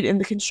also need in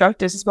the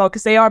constructors as well,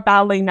 because they are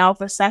battling now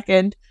for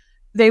second.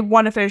 They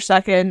want to finish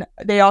second.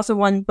 They also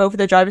want both of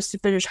their drivers to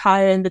finish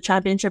higher in the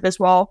championship as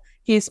well.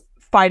 He's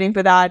fighting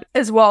for that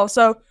as well.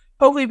 So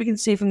hopefully we can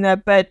see from there.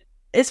 But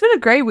it's been a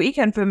great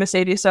weekend for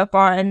Mercedes so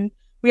far, and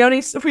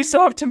we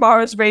still have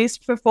tomorrow's race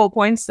for full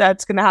points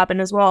that's going to happen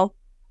as well.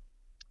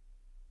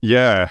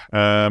 Yeah,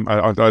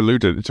 I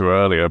alluded to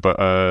earlier, but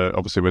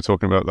obviously we're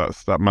talking about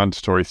that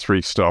mandatory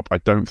 3-stop. I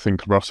don't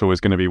think Russell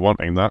is going to be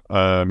wanting that.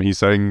 He's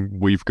saying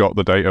we've got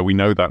the data, we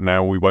know that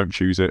now, we won't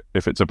choose it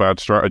if it's a bad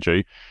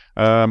strategy.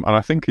 And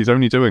I think he's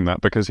only doing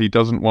that because he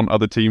doesn't want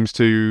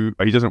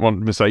he doesn't want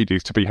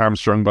Mercedes to be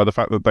hamstrung by the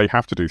fact that they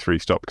have to do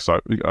 3-stop. So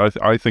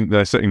I think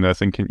they're sitting there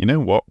thinking, you know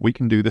what, we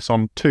can do this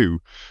on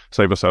 2,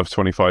 save ourselves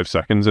 25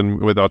 seconds,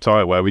 and with our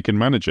tyre wear, we can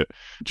manage it.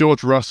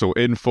 George Russell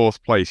in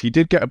 4th place. He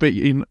did get a bit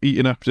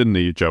eaten up, didn't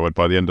he, Joed,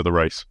 by the end of the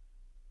race?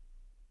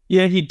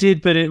 Yeah, he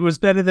did, but it was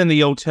better than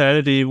the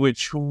alternative,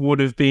 which would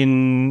have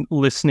been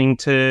listening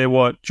to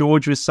what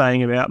George was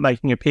saying about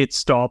making a pit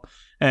stop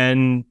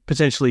and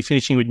potentially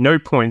finishing with no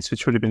points,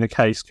 which would have been the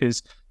case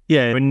because,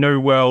 in no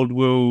world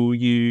will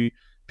you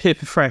pip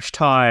fresh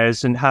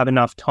tyres and have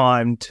enough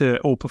time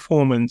or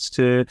performance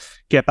to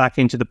get back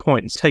into the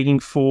points. Taking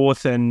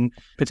fourth and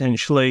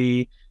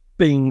potentially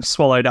being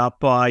swallowed up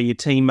by your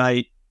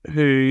teammate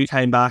who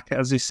came back,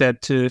 as you said,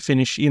 to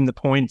finish in the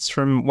points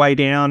from way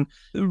down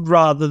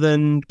rather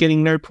than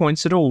getting no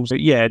points at all. So,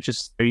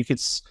 just you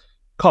could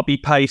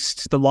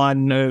copy-paste the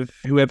line of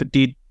whoever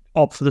did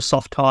opt for the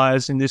soft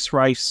tyres in this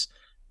race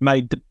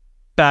made the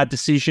bad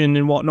decision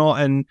and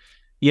whatnot. And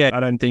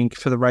I don't think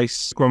for the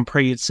race Grand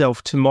Prix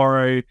itself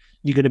tomorrow,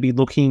 you're going to be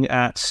looking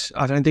at,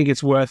 I don't think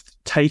it's worth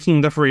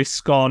taking the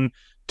risk on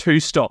 2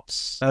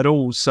 stops at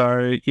all.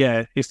 So,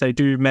 if they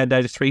do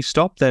mandate a 3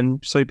 stop, then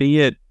so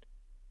be it.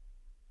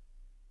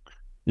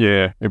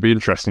 Yeah, it'd be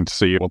interesting to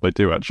see what they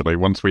do actually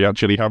once we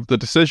actually have the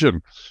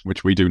decision,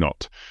 which we do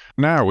not.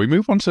 Now, we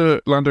move on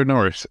to Lando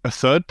Norris, a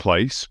 3rd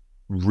place.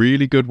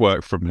 Really good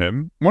work from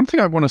him. One thing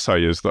I want to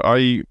say is that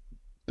I,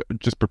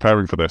 just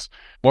preparing for this,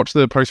 watched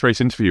the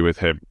post-race interview with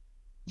him.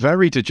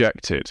 Very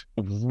dejected,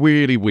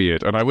 really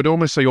weird, and I would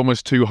almost say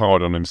almost too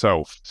hard on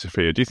himself,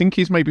 Sophia. Do you think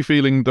he's maybe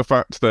feeling the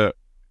fact that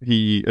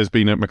he has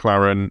been at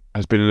McLaren,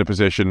 has been in a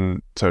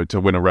position to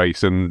win a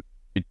race, and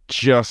it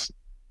just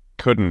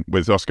couldn't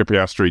with Oscar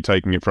Piastri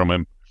taking it from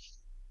him?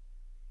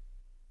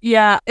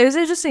 Yeah, it was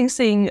interesting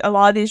seeing a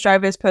lot of these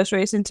drivers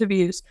post-race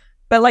interviews,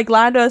 but like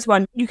Lando's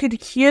one, you could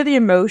hear the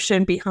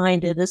emotion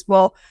behind it as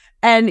well,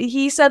 and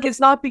he said it's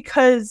not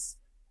because...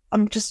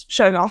 I'm just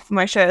showing off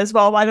my shirt as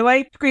well, by the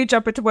way. Great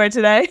jumper to wear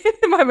today.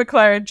 My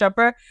McLaren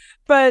jumper.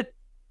 But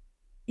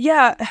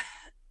the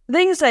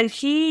thing is that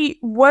he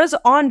was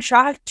on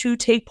track to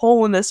take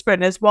pole in the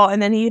sprint as well.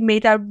 And then he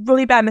made that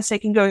really bad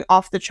mistake in going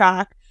off the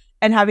track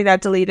and having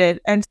that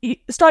deleted. And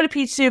he started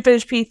P2,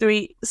 finished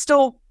P3,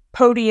 still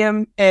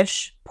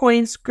podium-ish.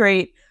 Points,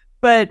 great.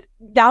 But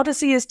now to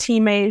see his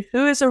teammate,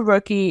 who is a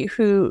rookie,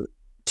 who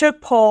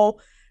took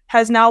pole,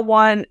 has now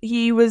won.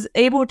 He was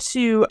able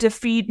to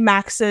defeat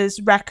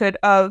Max's record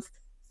of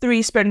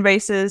 3 sprint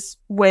races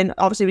when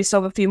obviously we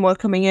still have a few more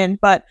coming in,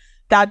 but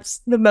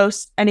that's the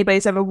most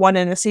anybody's ever won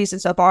in a season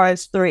so far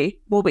as 3,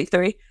 will be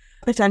 3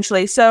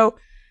 potentially. So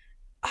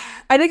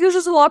I think there's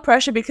just a lot of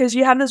pressure because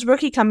you have this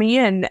rookie coming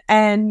in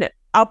and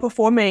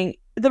outperforming.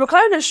 The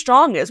McLaren is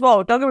strong as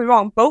well. Don't get me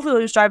wrong. Both of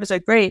those drivers are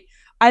great.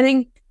 I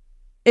think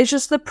it's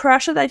just the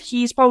pressure that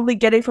he's probably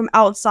getting from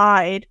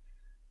outside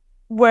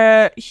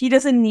where he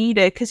doesn't need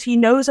it because he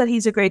knows that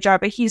he's a great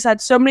driver. He's had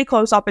so many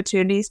close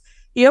opportunities.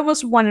 He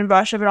almost won in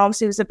Russia, but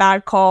obviously it was a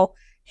bad call.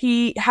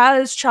 He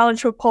has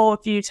challenged for pole a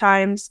few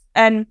times,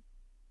 and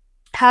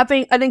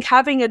having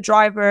a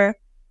driver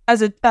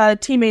as a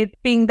teammate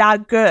being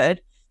that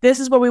good, this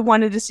is what we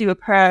wanted to see with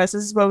Perez.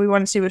 This is what we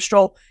want to see with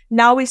Stroll.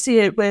 Now we see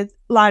it with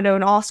Lando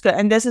and Oscar,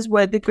 and this is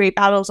where the great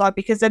battles are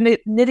because then the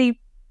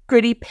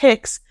nitty-gritty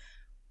picks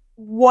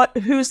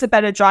who's the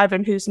better driver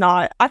and who's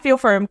not. I feel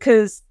for him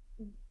because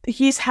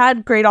he's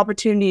had great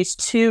opportunities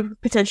to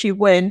potentially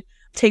win,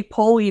 take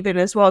pole even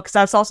as well, because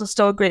that's also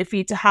still a great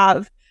feat to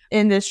have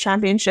in this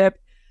championship.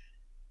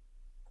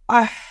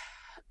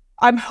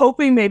 I'm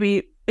hoping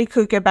maybe it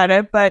could get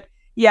better, but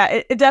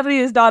it definitely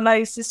is not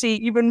nice to see,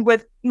 even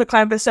with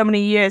McLaren for so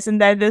many years,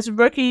 and then this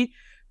rookie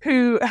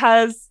who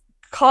has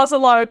caused a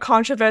lot of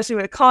controversy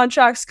with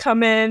contracts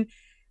coming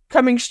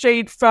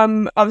straight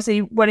from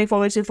obviously winning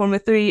Formula 2, Formula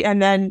 3,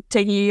 and then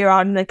taking a year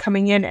out and then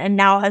coming in and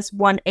now has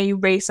won a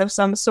race of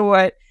some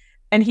sort,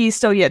 and he's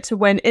still yet to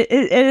win. It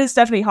is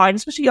definitely hard,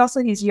 especially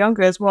also he's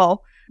younger as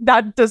well.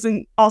 That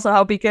doesn't also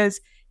help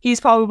because he's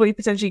probably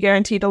potentially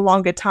guaranteed a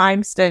longer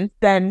time stint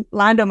than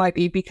Lando might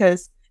be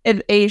because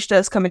age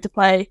does come into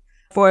play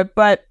for it.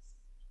 But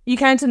you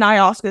can't deny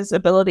Oscar's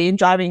ability and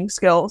driving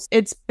skills.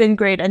 It's been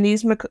great, and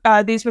these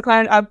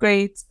McLaren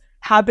upgrades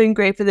have been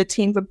great for the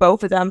team for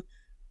both of them.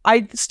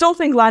 I still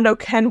think Lando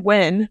can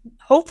win,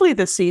 hopefully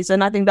this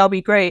season. I think that'll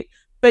be great.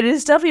 But it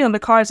is definitely on the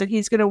cards that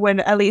he's going to win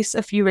at least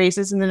a few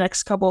races in the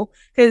next couple.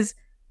 Because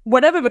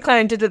whatever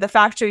McLaren did to the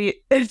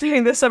factory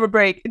during the summer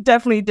break, it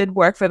definitely did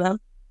work for them.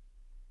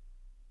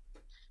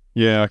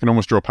 Yeah, I can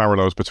almost draw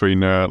parallels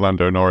between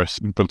Lando Norris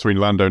and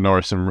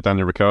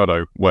Daniel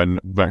Ricciardo when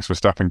Max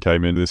Verstappen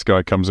came in. This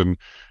guy comes in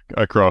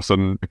across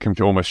and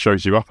almost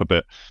shows you up a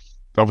bit.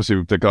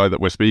 Obviously, the guy that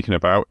we're speaking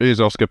about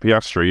is Oscar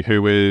Piastri,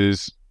 who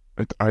is...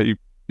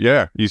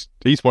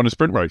 he's won a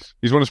sprint race.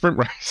 He's won a sprint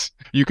race.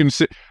 You can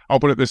see. I'll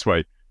put it this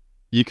way: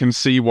 you can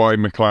see why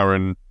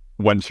McLaren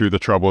went through the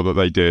trouble that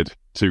they did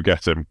to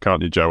get him,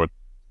 can't you, Joe?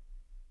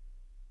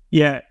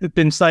 Yeah, I've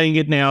been saying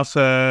it now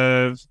for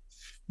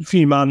a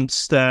few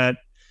months that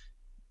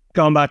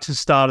going back to the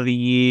start of the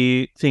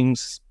year,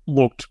 things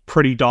looked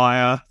pretty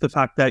dire. The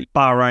fact that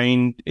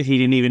Bahrain, he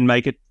didn't even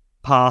make it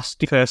past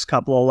the first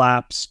couple of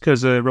laps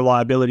because of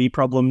reliability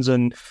problems,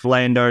 and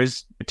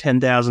Lando's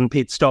 10,000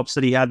 pit stops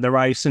that he had in the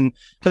race, and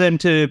for them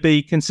to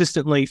be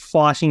consistently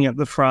fighting at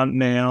the front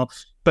now.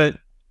 But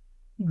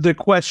the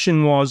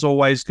question was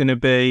always going to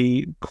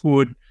be,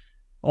 could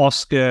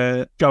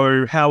Oscar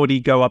go, how would he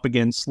go up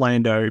against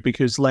Lando?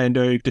 Because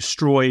Lando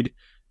destroyed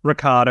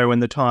Ricciardo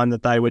and the time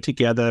that they were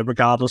together,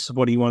 regardless of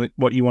what you want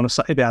to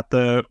say about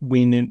the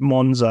win in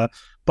Monza.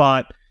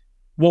 But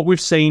what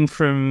we've seen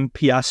from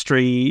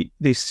Piastri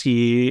this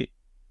year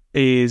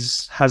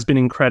has been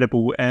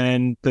incredible,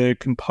 and the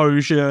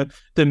composure,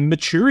 the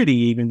maturity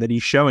even that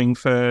he's showing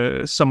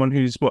for someone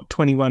who's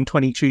 21,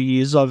 22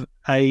 years of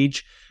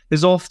age.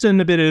 There's often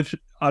a bit of,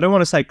 I don't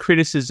want to say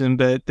criticism,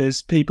 but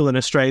there's people in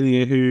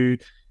Australia who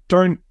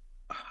don't,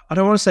 I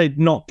don't want to say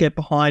not get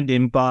behind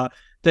him, but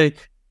they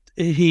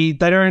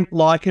don't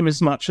like him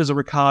as much as a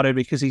Ricciardo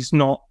because he's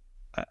not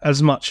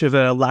as much of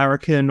a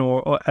larrikin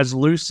or as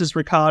loose as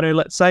Ricciardo,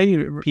 let's say.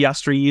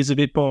 Piastri is a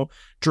bit more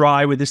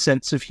dry with a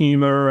sense of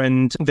humour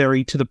and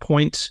very to the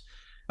point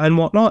and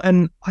whatnot.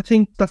 And I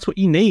think that's what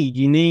you need.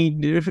 You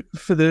need,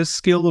 for the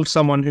skill of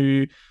someone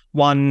who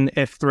won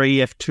F3,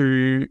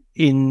 F2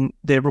 in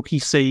their rookie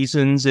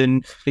seasons,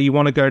 and you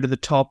want to go to the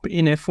top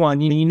in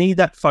F1, you need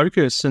that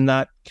focus and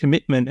that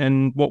commitment.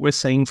 And what we're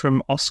seeing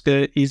from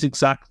Oscar is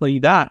exactly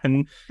that.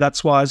 And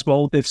that's why as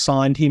well, they've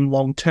signed him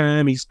long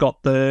term. He's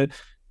got the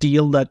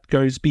deal that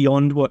goes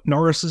beyond what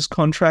Norris's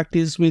contract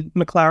is with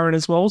McLaren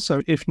as well.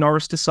 So if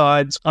Norris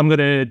decides, I'm going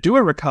to do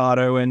a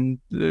Ricciardo and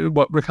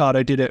what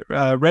Ricciardo did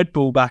at Red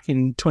Bull back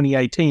in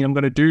 2018, I'm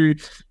going to do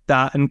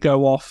that and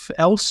go off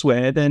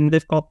elsewhere, then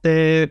they've got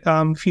their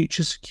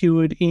future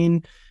secured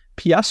in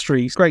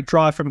Piastri. Great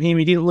drive from him.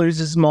 He didn't lose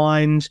his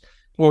mind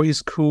or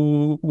his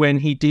cool when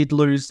he did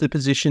lose the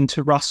position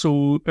to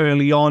Russell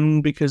early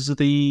on because of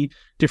the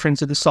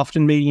difference of the soft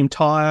and medium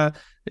tyre.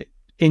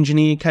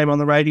 Engineer came on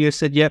the radio,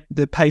 said, yep,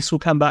 the pace will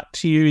come back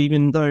to you,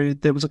 even though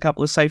there was a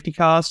couple of safety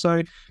cars.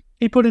 So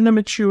he put in a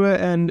mature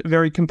and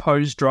very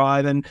composed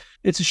drive. And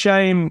it's a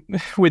shame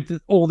with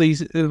all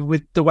these,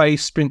 with the way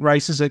sprint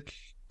races are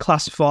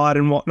classified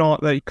and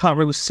whatnot, that you can't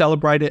really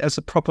celebrate it as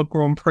a proper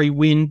Grand Prix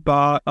win.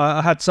 But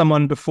I had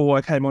someone before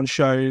I came on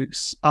show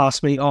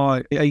ask me,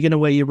 are you going to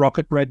wear your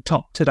rocket red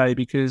top today?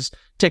 Because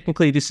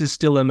technically this is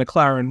still a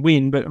McLaren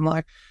win. But I'm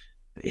like,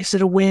 is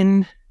it a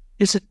win?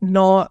 Is it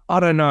not? I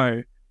don't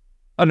know.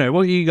 I don't know.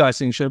 What do you guys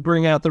think? Should I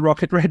bring out the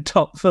rocket red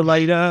top for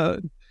later,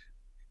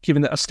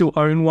 given that I still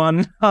own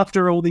one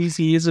after all these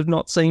years of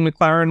not seeing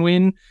McLaren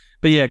win?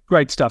 But yeah,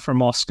 great stuff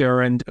from Oscar,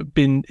 and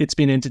it's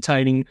been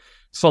entertaining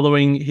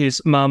following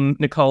his mum,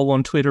 Nicole,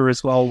 on Twitter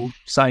as well,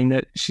 saying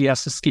that she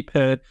has to skip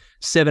her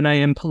 7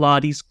 a.m.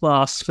 Pilates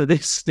class for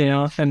this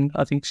now, and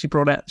I think she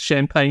brought out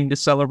champagne to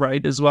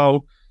celebrate as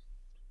well.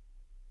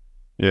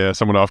 Yeah,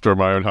 someone after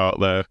my own heart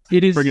there.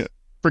 It is...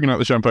 Bringing out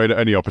the champagne at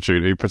any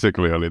opportunity,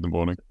 particularly early in the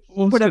morning.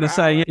 Well, I was going to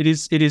say, it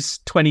is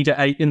 20 to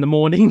 8 in the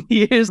morning.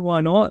 Yes,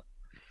 why not?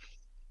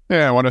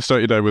 Yeah, why not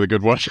start your day with a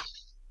good one?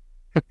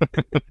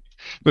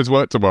 There's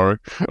work tomorrow.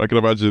 I can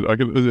imagine.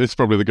 It's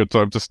probably the good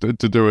time to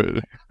do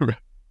it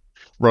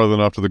rather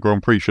than after the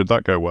Grand Prix, should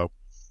that go well.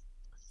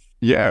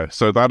 Yeah,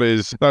 so that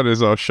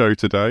is our show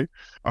today.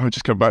 I'll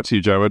just come back to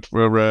you, Jared.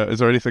 Is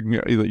there anything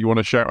that you want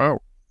to shout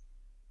out?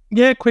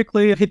 Yeah,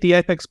 quickly hit the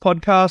Apex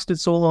podcast.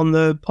 It's all on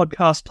the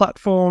podcast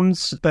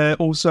platforms. But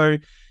also,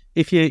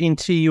 if you're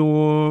into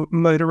your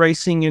motor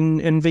racing and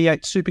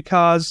V8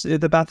 supercars,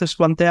 the Bathurst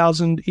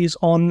 1000 is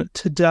on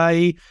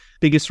today.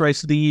 Biggest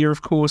race of the year,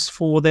 of course,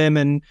 for them.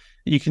 And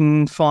you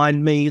can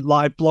find me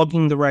live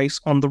blogging the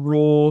race on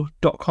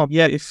theraw.com.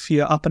 Yeah, if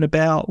you're up and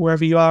about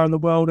wherever you are in the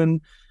world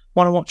and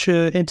want to watch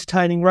an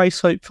entertaining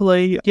race,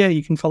 hopefully, yeah,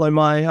 you can follow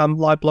my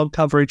live blog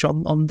coverage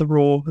on The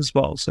Raw as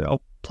well. So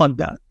I'll plug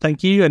that.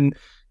 Thank you. And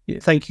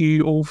thank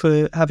you all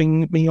for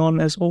having me on,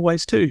 as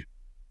always, too.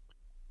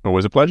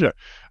 Always a pleasure.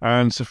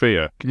 And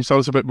Sophia, can you tell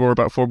us a bit more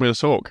about Formula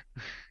Talk?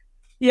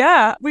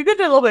 Yeah, we've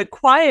been a little bit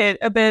quiet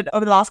a bit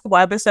over the last couple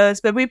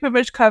episodes, but we pretty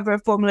much cover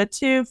Formula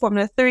 2,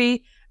 Formula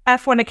 3,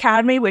 F1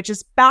 Academy, which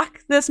is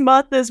back this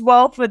month as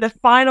well for the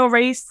final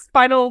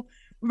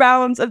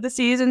rounds of the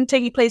season,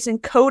 taking place in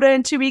Qatar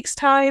in 2 weeks'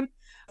 time.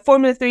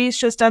 Formula 3 has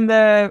just done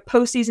the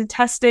postseason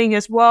testing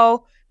as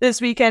well. This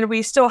weekend,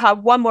 we still have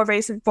one more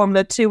race in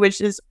Formula 2,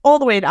 which is all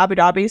the way in Abu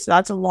Dhabi, so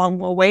that's a long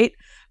wait.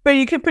 But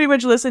you can pretty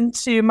much listen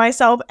to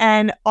myself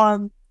and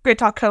Grid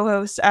Talk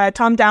co-host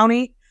Tom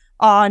Downey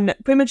on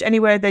pretty much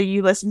anywhere that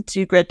you listen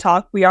to Grid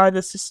Talk. We are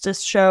the sister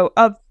show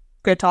of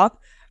Grid Talk.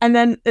 And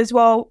then as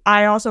well,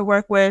 I also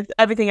work with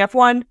Everything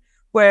F1.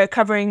 We're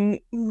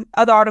covering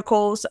other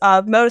articles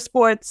of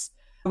motorsports.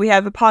 We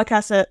have two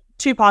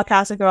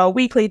podcasts that go out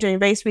weekly during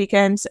race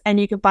weekends,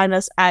 and you can find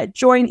us at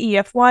Join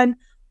EF1.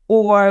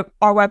 Or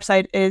our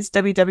website is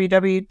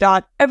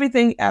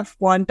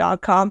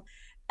www.everythingf1.com.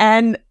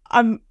 And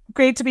I'm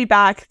great to be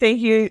back.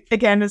 Thank you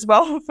again as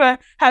well for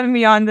having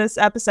me on this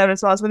episode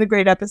as well. It's been a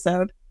great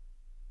episode.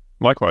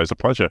 Likewise, a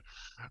pleasure.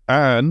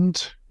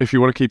 And if you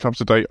want to keep up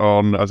to date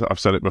on, as I've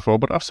said it before,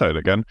 but I've said it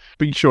again,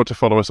 be sure to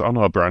follow us on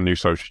our brand new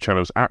social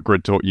channels at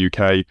grid.uk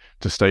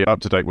to stay up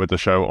to date with the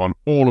show on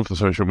all of the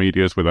social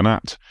medias with an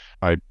 @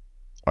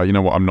 you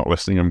know what, I'm not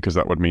listing them because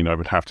that would mean I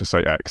would have to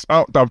say X.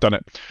 Oh, I've done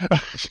it.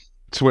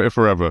 Twitter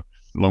forever.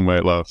 Long may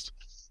it last.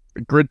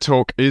 Grid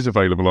Talk is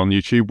available on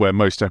YouTube, where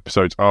most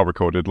episodes are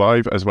recorded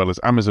live, as well as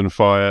Amazon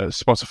Fire,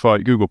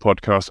 Spotify, Google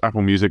Podcasts,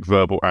 Apple Music,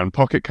 Verbal, and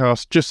Pocket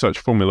Cast. Just search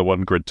Formula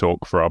One Grid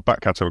Talk for our back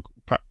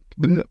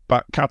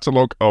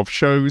catalogue of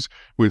shows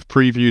with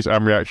previews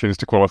and reactions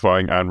to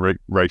qualifying and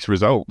race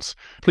results.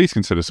 Please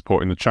consider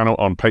supporting the channel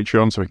on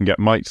Patreon so we can get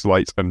mics,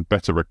 lights, and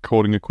better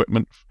recording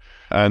equipment.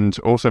 And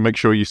also make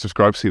sure you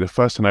subscribe so you're the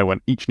first to know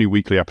when each new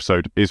weekly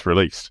episode is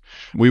released.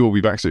 We will be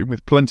back soon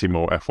with plenty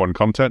more F1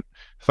 content.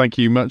 Thank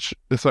you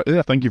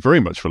very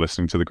much for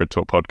listening to the Grid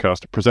Talk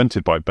podcast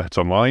presented by Bet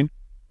Online,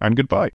 and goodbye.